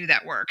them to do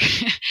that work,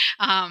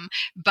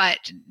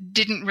 but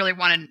didn't really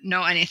want to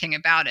know anything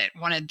about it,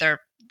 wanted the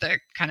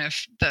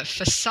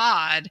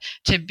facade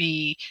to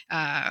be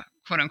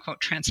quote unquote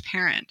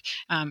transparent,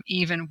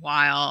 even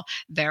while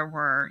there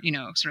were,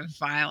 sort of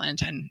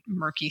violent and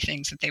murky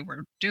things that they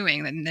were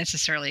doing that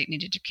necessarily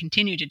needed to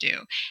continue to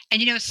do.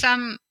 And,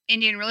 some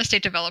Indian real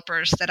estate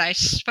developers that I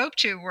spoke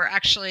to were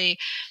actually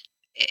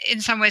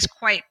in some ways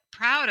quite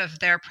proud of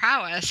their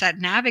prowess at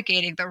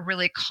navigating the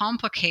really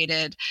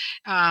complicated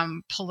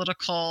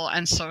political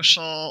and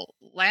social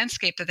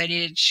landscape that they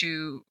needed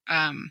to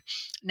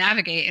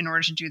navigate in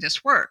order to do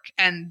this work.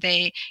 And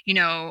they,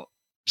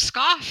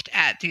 scoffed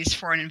at these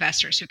foreign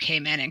investors who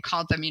came in and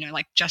called them,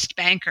 like just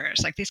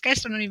bankers. Like, these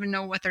guys don't even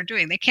know what they're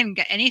doing. They can't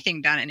get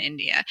anything done in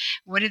India.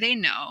 What do they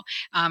know?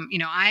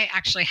 I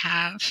actually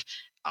have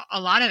a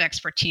lot of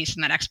expertise,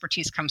 and that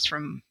expertise comes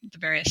from the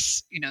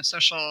various,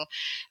 social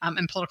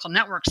and political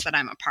networks that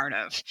I'm a part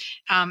of.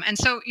 And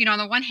so, on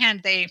the one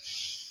hand, I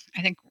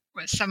think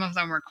some of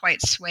them were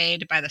quite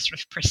swayed by the sort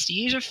of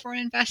prestige of foreign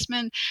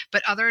investment,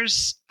 but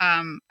others,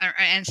 and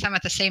some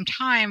at the same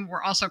time,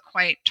 were also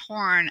quite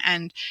torn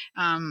and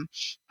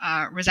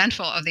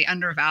resentful of the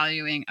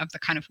undervaluing of the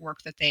kind of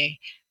work that they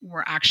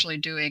were actually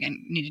doing and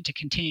needed to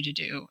continue to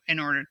do in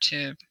order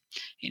to,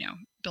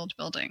 build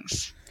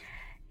buildings.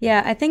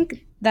 Yeah, I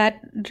think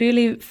that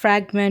really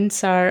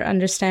fragments our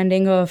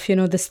understanding of,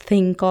 this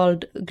thing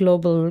called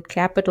global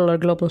capital or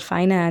global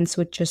finance,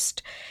 which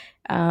just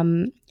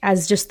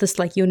as just this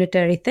like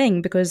unitary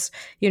thing, because,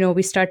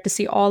 we start to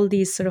see all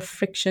these sort of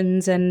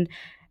frictions and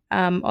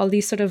all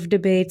these sort of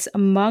debates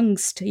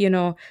amongst,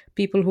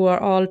 people who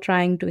are all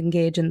trying to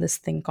engage in this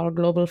thing called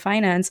global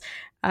finance,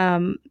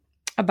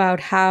 about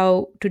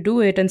how to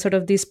do it, and sort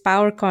of these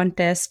power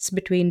contests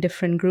between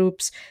different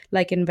groups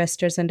like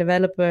investors and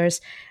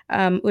developers,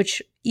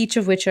 which each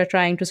of which are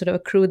trying to sort of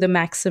accrue the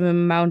maximum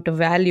amount of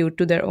value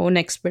to their own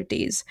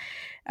expertise.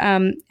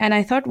 And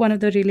I thought one of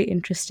the really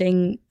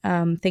interesting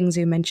things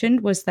you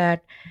mentioned was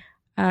that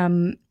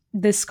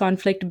this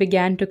conflict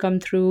began to come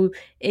through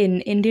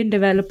in Indian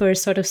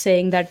developers sort of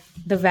saying that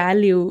the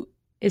value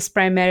is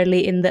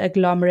primarily in the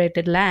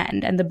agglomerated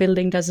land and the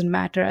building doesn't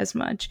matter as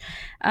much.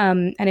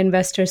 And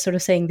investors sort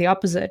of saying the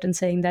opposite and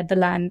saying that the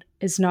land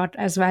is not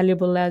as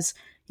valuable as,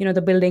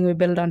 the building we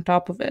build on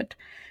top of it.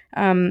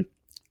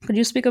 Could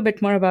you speak a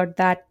bit more about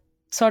that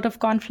sort of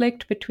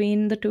conflict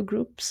between the two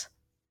groups?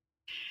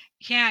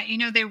 Yeah,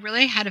 they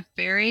really had a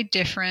very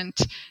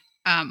different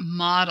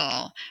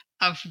model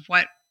of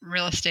what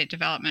real estate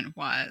development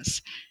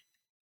was.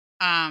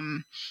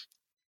 The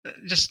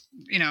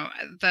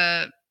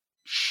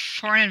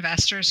foreign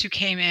investors who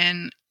came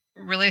in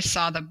really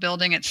saw the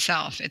building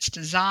itself, its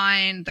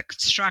design, the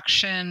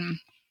construction,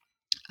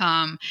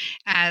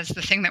 as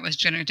the thing that was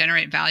going to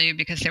generate value,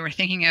 because they were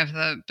thinking of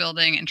the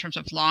building in terms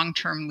of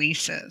long-term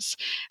leases,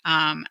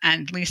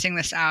 and leasing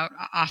this out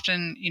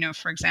often,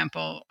 for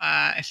example,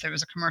 if there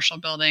was a commercial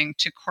building,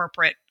 to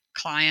corporate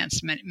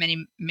clients,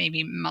 many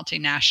maybe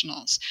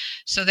multinationals.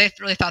 So they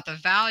really thought the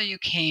value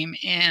came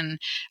in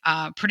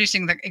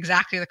producing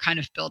exactly the kind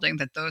of building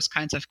that those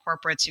kinds of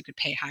corporates who could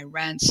pay high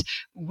rents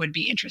would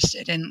be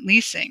interested in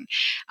leasing.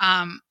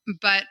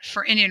 But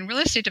for Indian real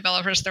estate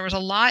developers, there was a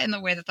lot in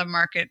the way that the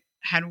market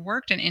had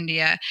worked in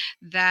India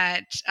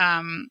that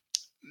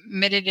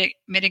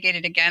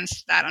mitigated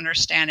against that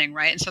understanding,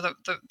 right? And so the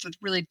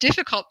really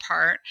difficult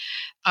part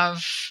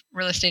of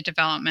real estate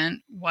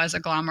development was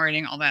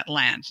agglomerating all that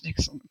land. It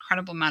takes an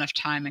incredible amount of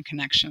time and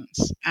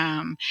connections.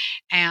 And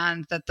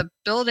that the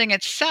building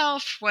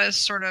itself was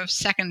sort of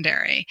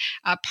secondary,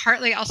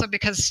 partly also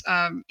because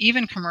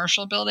even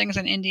commercial buildings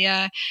in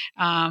India,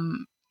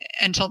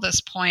 until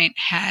this point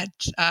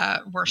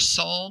were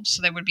sold,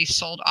 so they would be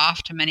sold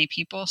off to many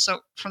people. So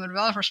from the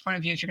developer's point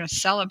of view, if you're going to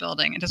sell a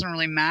building, it doesn't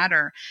really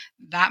matter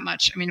that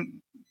much. I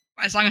mean,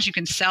 as long as you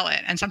can sell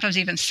it, and sometimes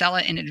even sell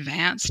it in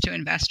advance to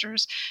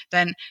investors,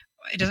 then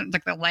it doesn't,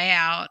 like the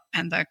layout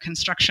and the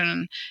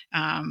construction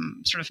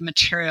sort of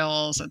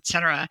materials, et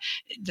cetera,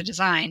 the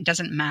design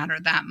doesn't matter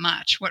that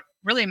much. What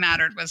really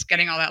mattered was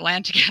getting all that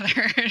land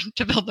together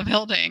to build the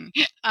building.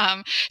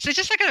 So it's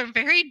just like a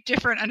very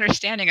different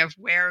understanding of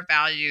where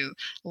value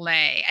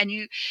lay.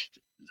 And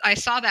I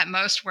saw that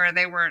most where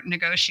they were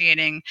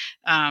negotiating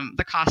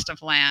the cost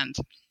of land.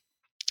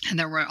 And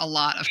there were a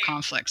lot of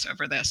conflicts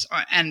over this.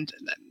 And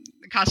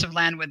the cost of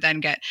land would then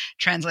get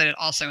translated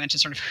also into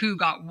sort of who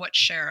got what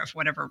share of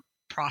whatever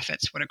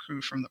profits would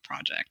accrue from the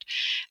project.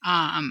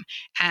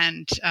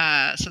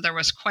 So there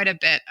was quite a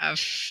bit of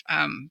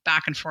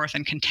back and forth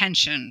and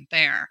contention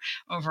there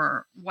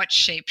over what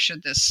shape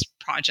should this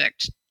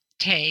project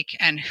take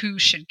and who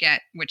should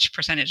get which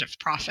percentage of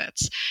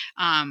profits.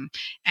 Of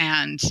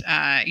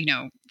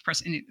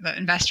course, the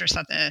investors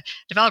thought the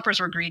developers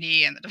were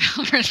greedy, and the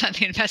developers thought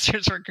the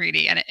investors were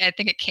greedy. And I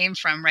think it came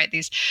from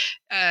these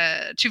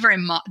two very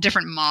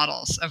different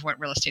models of what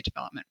real estate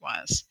development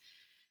was.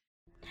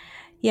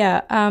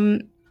 Yeah.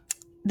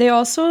 You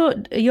also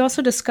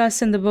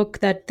discuss in the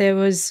book that there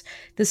was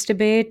this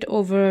debate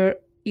over,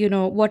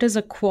 what is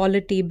a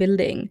quality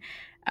building.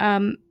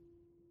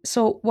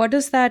 So what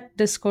is that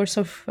discourse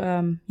of,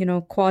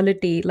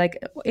 quality, like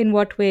in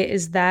what way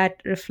is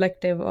that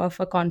reflective of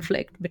a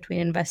conflict between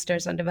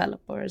investors and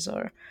developers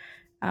or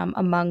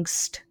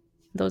amongst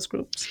those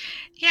groups?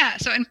 Yeah.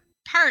 So in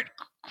part,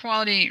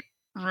 quality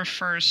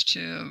refers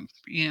to,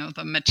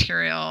 the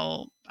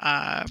material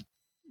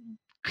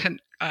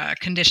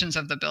conditions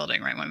of the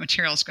building, right? When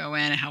materials go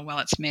in and how well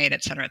it's made,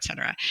 et cetera, et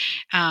cetera.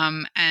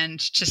 And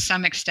to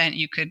some extent,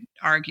 you could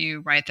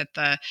argue, right, that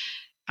the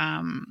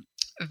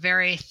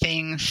very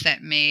things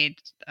that made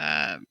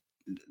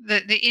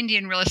the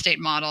Indian real estate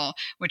model,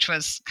 which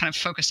was kind of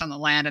focused on the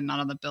land and not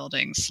on the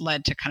buildings,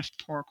 led to kind of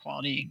poor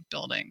quality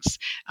buildings.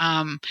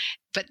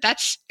 But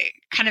that's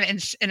kind of in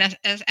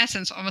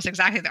essence almost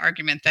exactly the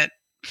argument that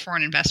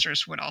foreign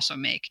investors would also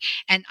make.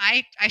 And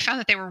I found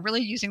that they were really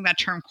using that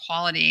term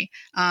quality,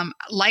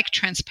 like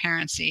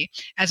transparency,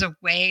 as a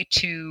way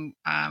to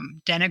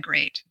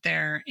denigrate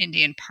their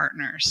Indian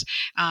partners,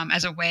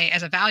 as a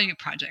value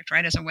project,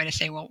 right? As a way to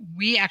say, well,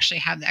 we actually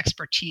have the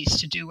expertise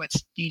to do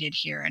what's needed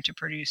here and to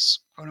produce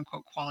quote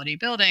unquote quality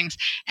buildings.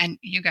 And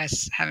you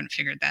guys haven't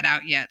figured that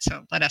out yet.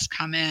 So let us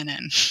come in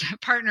and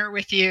partner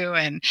with you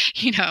and,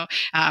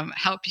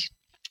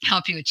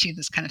 help you achieve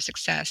this kind of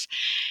success.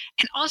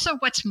 And also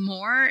what's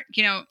more,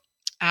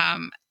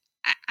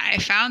 I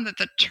found that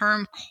the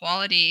term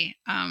quality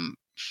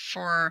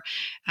for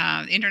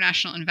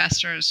international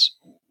investors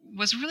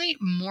was really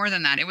more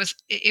than that. It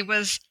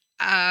was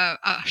a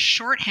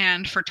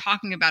shorthand for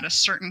talking about a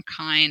certain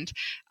kind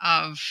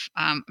of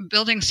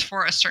buildings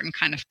for a certain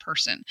kind of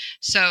person.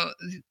 So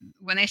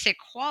when they say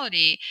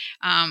quality,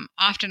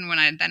 often when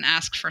I then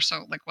ask for,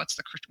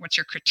 what's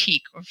your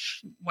critique of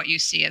what you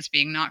see as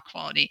being not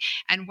quality?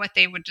 And what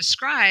they would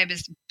describe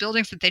is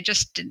buildings that they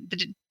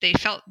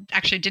felt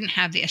actually didn't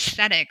have the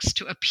aesthetics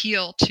to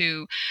appeal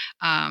to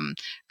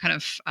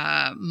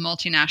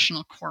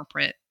multinational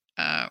corporate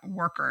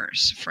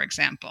workers, for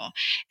example.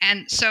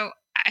 And so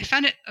I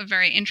found it a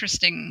very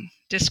interesting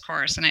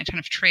discourse, and I kind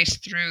of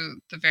traced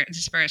through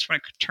these various what I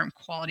could term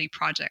quality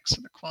projects,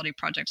 so the quality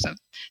projects of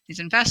these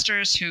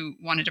investors who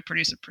wanted to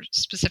produce a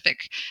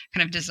specific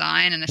kind of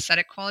design and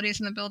aesthetic qualities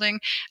in the building,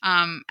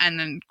 and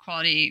then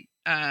quality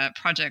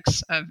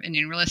projects of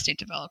Indian real estate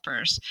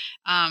developers.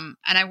 And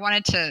I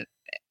wanted to,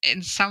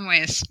 in some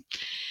ways,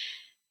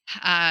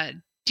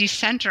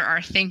 decenter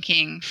our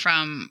thinking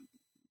from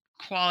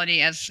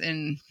quality as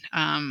in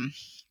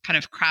kind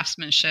of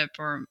craftsmanship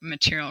or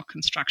material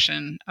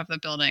construction of the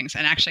buildings,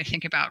 and actually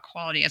think about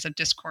quality as a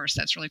discourse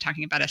that's really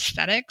talking about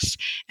aesthetics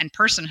and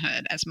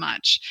personhood as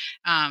much.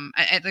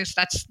 At least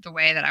that's the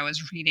way that I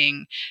was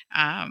reading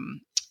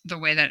the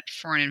way that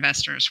foreign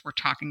investors were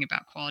talking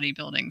about quality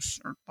buildings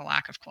or the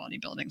lack of quality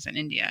buildings in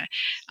India.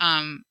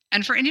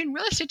 And for Indian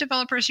real estate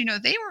developers,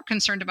 they were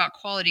concerned about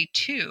quality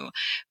too,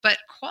 but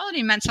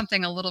quality meant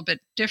something a little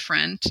bit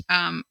different.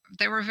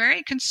 They were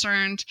very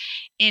concerned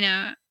in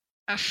a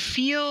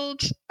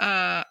field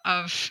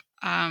of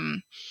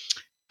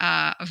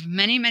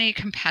many, many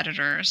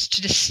competitors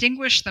to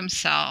distinguish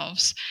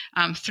themselves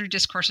through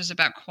discourses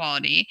about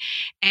quality.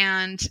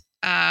 And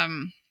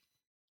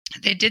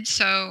they did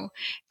so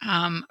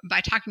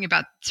by talking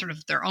about sort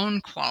of their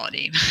own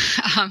quality,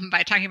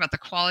 by talking about the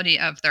quality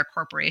of their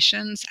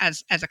corporations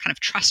as a kind of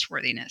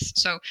trustworthiness.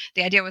 So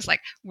the idea was like,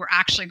 we're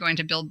actually going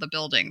to build the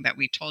building that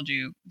we told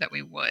you that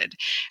we would.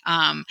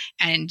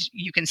 And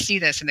you can see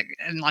this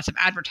in lots of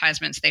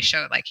advertisements. They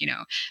show like,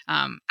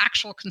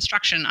 actual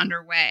construction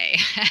underway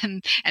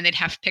and they'd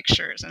have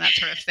pictures and that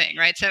sort of thing,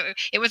 right? So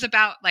it was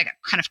about like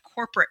a kind of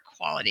corporate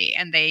quality.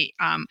 And they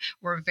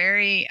were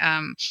very...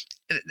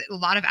 a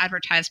lot of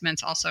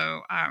advertisements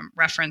also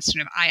reference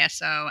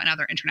ISO and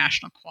other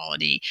international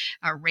quality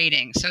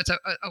ratings. So it's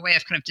a way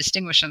of kind of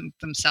distinguishing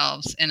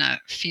themselves in a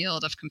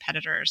field of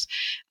competitors.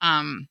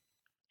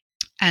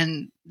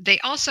 And they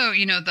also,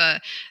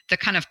 the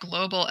kind of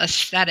global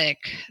aesthetic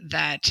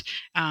that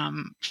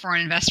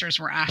foreign investors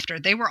were after,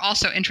 they were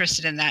also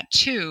interested in that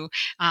too.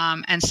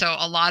 And so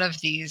a lot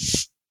of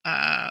these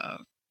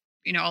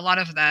a lot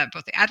of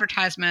both the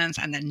advertisements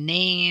and the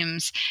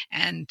names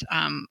and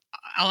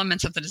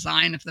elements of the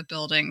design of the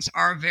buildings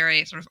are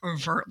very sort of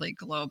overtly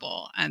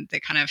global, and they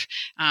kind of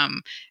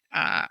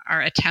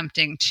are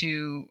attempting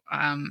to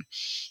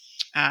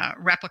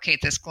replicate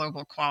this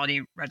global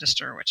quality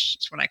register, which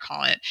is what I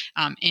call it,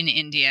 in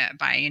India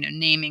by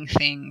naming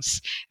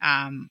things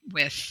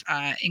with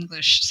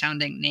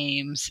English-sounding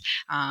names,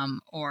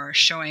 or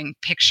showing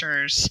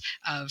pictures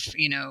of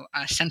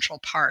Central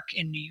Park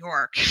in New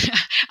York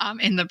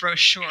in the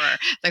brochure.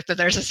 Like that,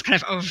 there's this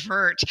kind of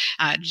overt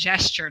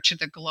gesture to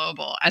the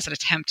global as an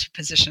attempt to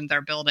position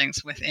their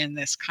buildings within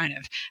this kind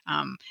of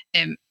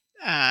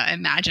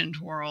imagined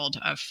world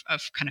of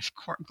kind of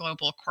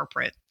global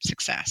corporate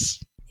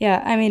success.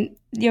 Yeah, I mean,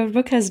 your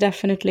book has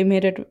definitely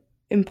made it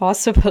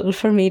impossible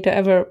for me to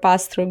ever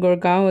pass through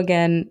Gurgaon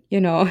again,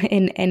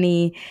 in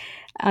any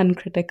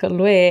uncritical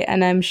way.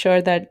 And I'm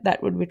sure that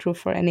that would be true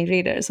for any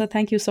reader. So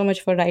thank you so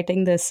much for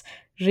writing this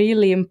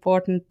really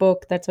important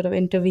book that sort of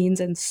intervenes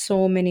in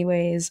so many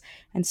ways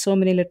and so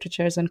many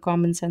literatures and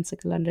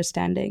commonsensical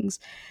understandings.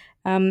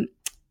 I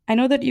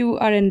know that you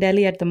are in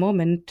Delhi at the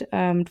moment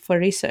for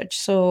research.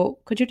 So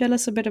could you tell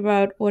us a bit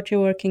about what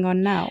you're working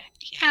on now?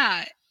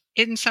 Yeah.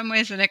 In some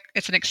ways,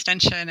 it's an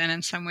extension, and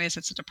in some ways,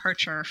 it's a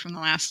departure from the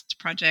last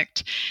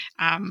project.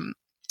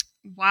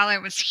 While I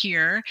was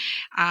here,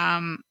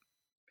 I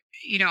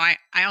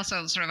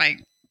also sort of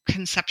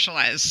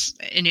conceptualize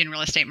Indian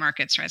real estate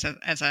markets, right,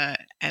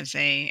 as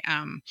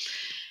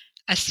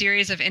a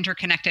series of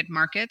interconnected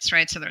markets,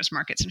 right? So there's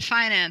markets in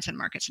finance and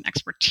markets in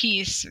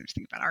expertise. So if you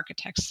think about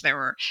architects, there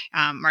were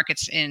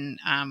markets in,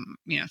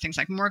 things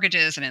like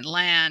mortgages and in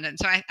land. And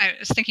so I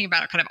was thinking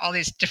about kind of all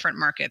these different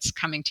markets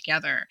coming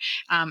together.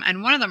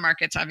 And one of the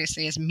markets,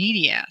 obviously, is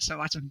media. So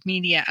lots of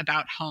media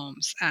about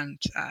homes.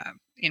 And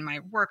in my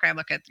work, I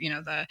look at,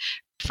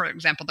 for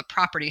example, the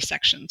property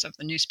sections of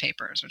the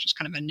newspapers, which is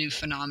kind of a new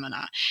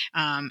phenomena.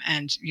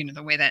 And,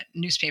 the way that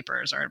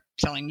newspapers are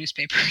selling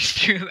newspapers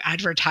through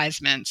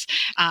advertisements,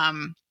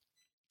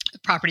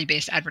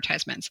 property-based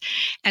advertisements.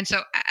 And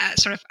so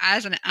sort of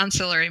as an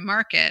ancillary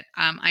market,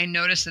 I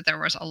noticed that there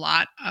was a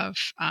lot of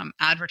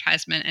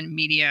advertisement and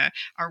media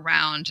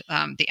around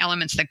the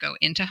elements that go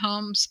into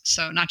homes.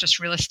 So not just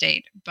real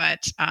estate,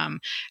 but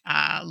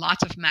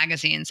lots of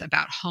magazines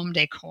about home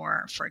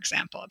decor, for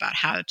example, about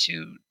how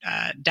to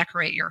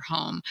decorate your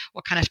home,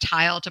 what kind of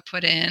tile to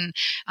put in,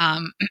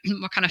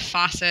 what kind of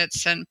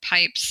faucets and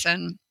pipes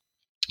and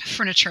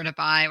furniture to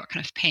buy, what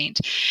kind of paint,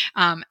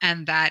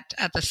 and that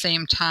at the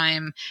same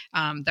time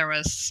there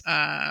was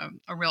a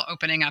real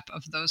opening up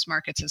of those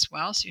markets as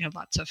well. So you had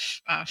lots of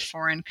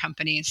foreign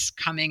companies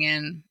coming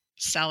in,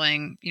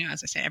 selling,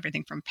 as I say,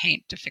 everything from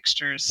paint to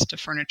fixtures to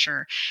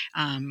furniture.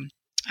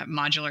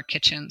 Modular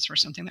kitchens were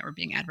something that were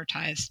being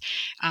advertised.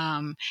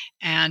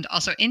 And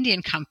also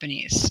Indian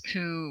companies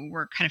who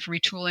were kind of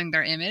retooling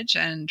their image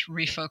and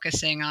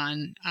refocusing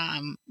on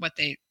what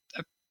they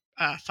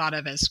thought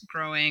of as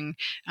growing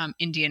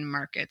Indian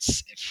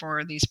markets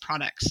for these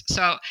products.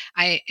 So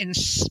in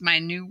my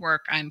new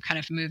work, I'm kind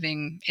of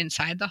moving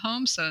inside the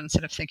home. So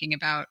instead of thinking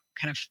about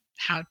kind of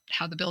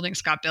how the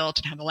buildings got built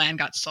and how the land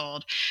got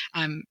sold,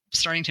 I'm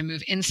starting to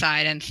move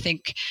inside and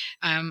think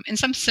in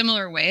some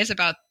similar ways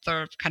about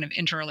the kind of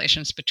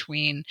interrelations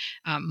between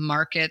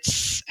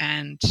markets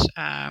and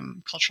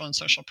cultural and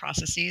social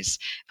processes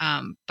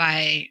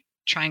by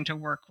trying to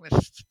work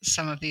with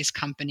some of these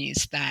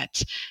companies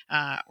that,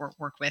 or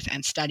work with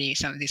and study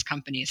some of these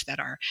companies that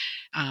are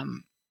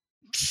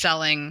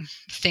selling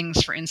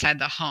things for inside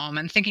the home,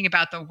 and thinking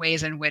about the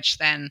ways in which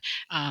then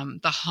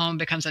the home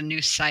becomes a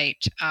new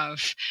site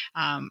of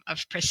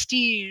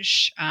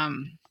prestige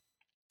and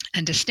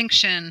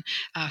distinction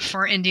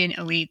for Indian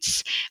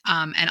elites,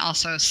 and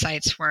also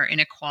sites where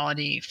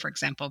inequality, for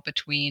example,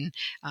 between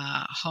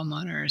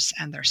homeowners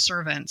and their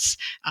servants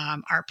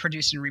are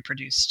produced and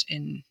reproduced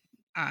in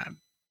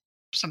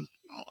some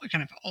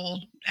kind of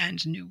old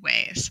and new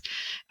ways.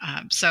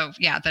 So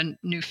yeah, the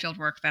new field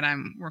work that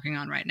I'm working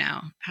on right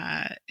now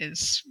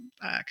is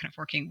kind of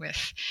working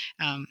with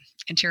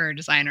interior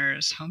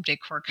designers, home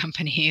decor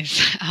companies,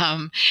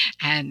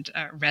 and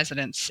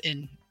residents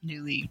in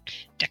newly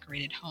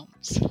decorated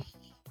homes.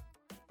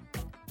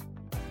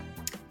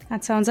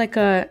 That sounds like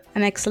an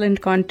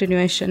excellent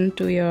continuation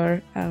to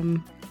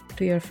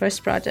your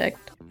first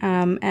project.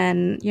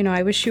 And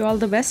I wish you all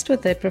the best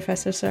with it,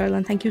 Professor Searle,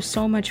 and thank you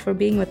so much for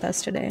being with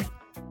us today.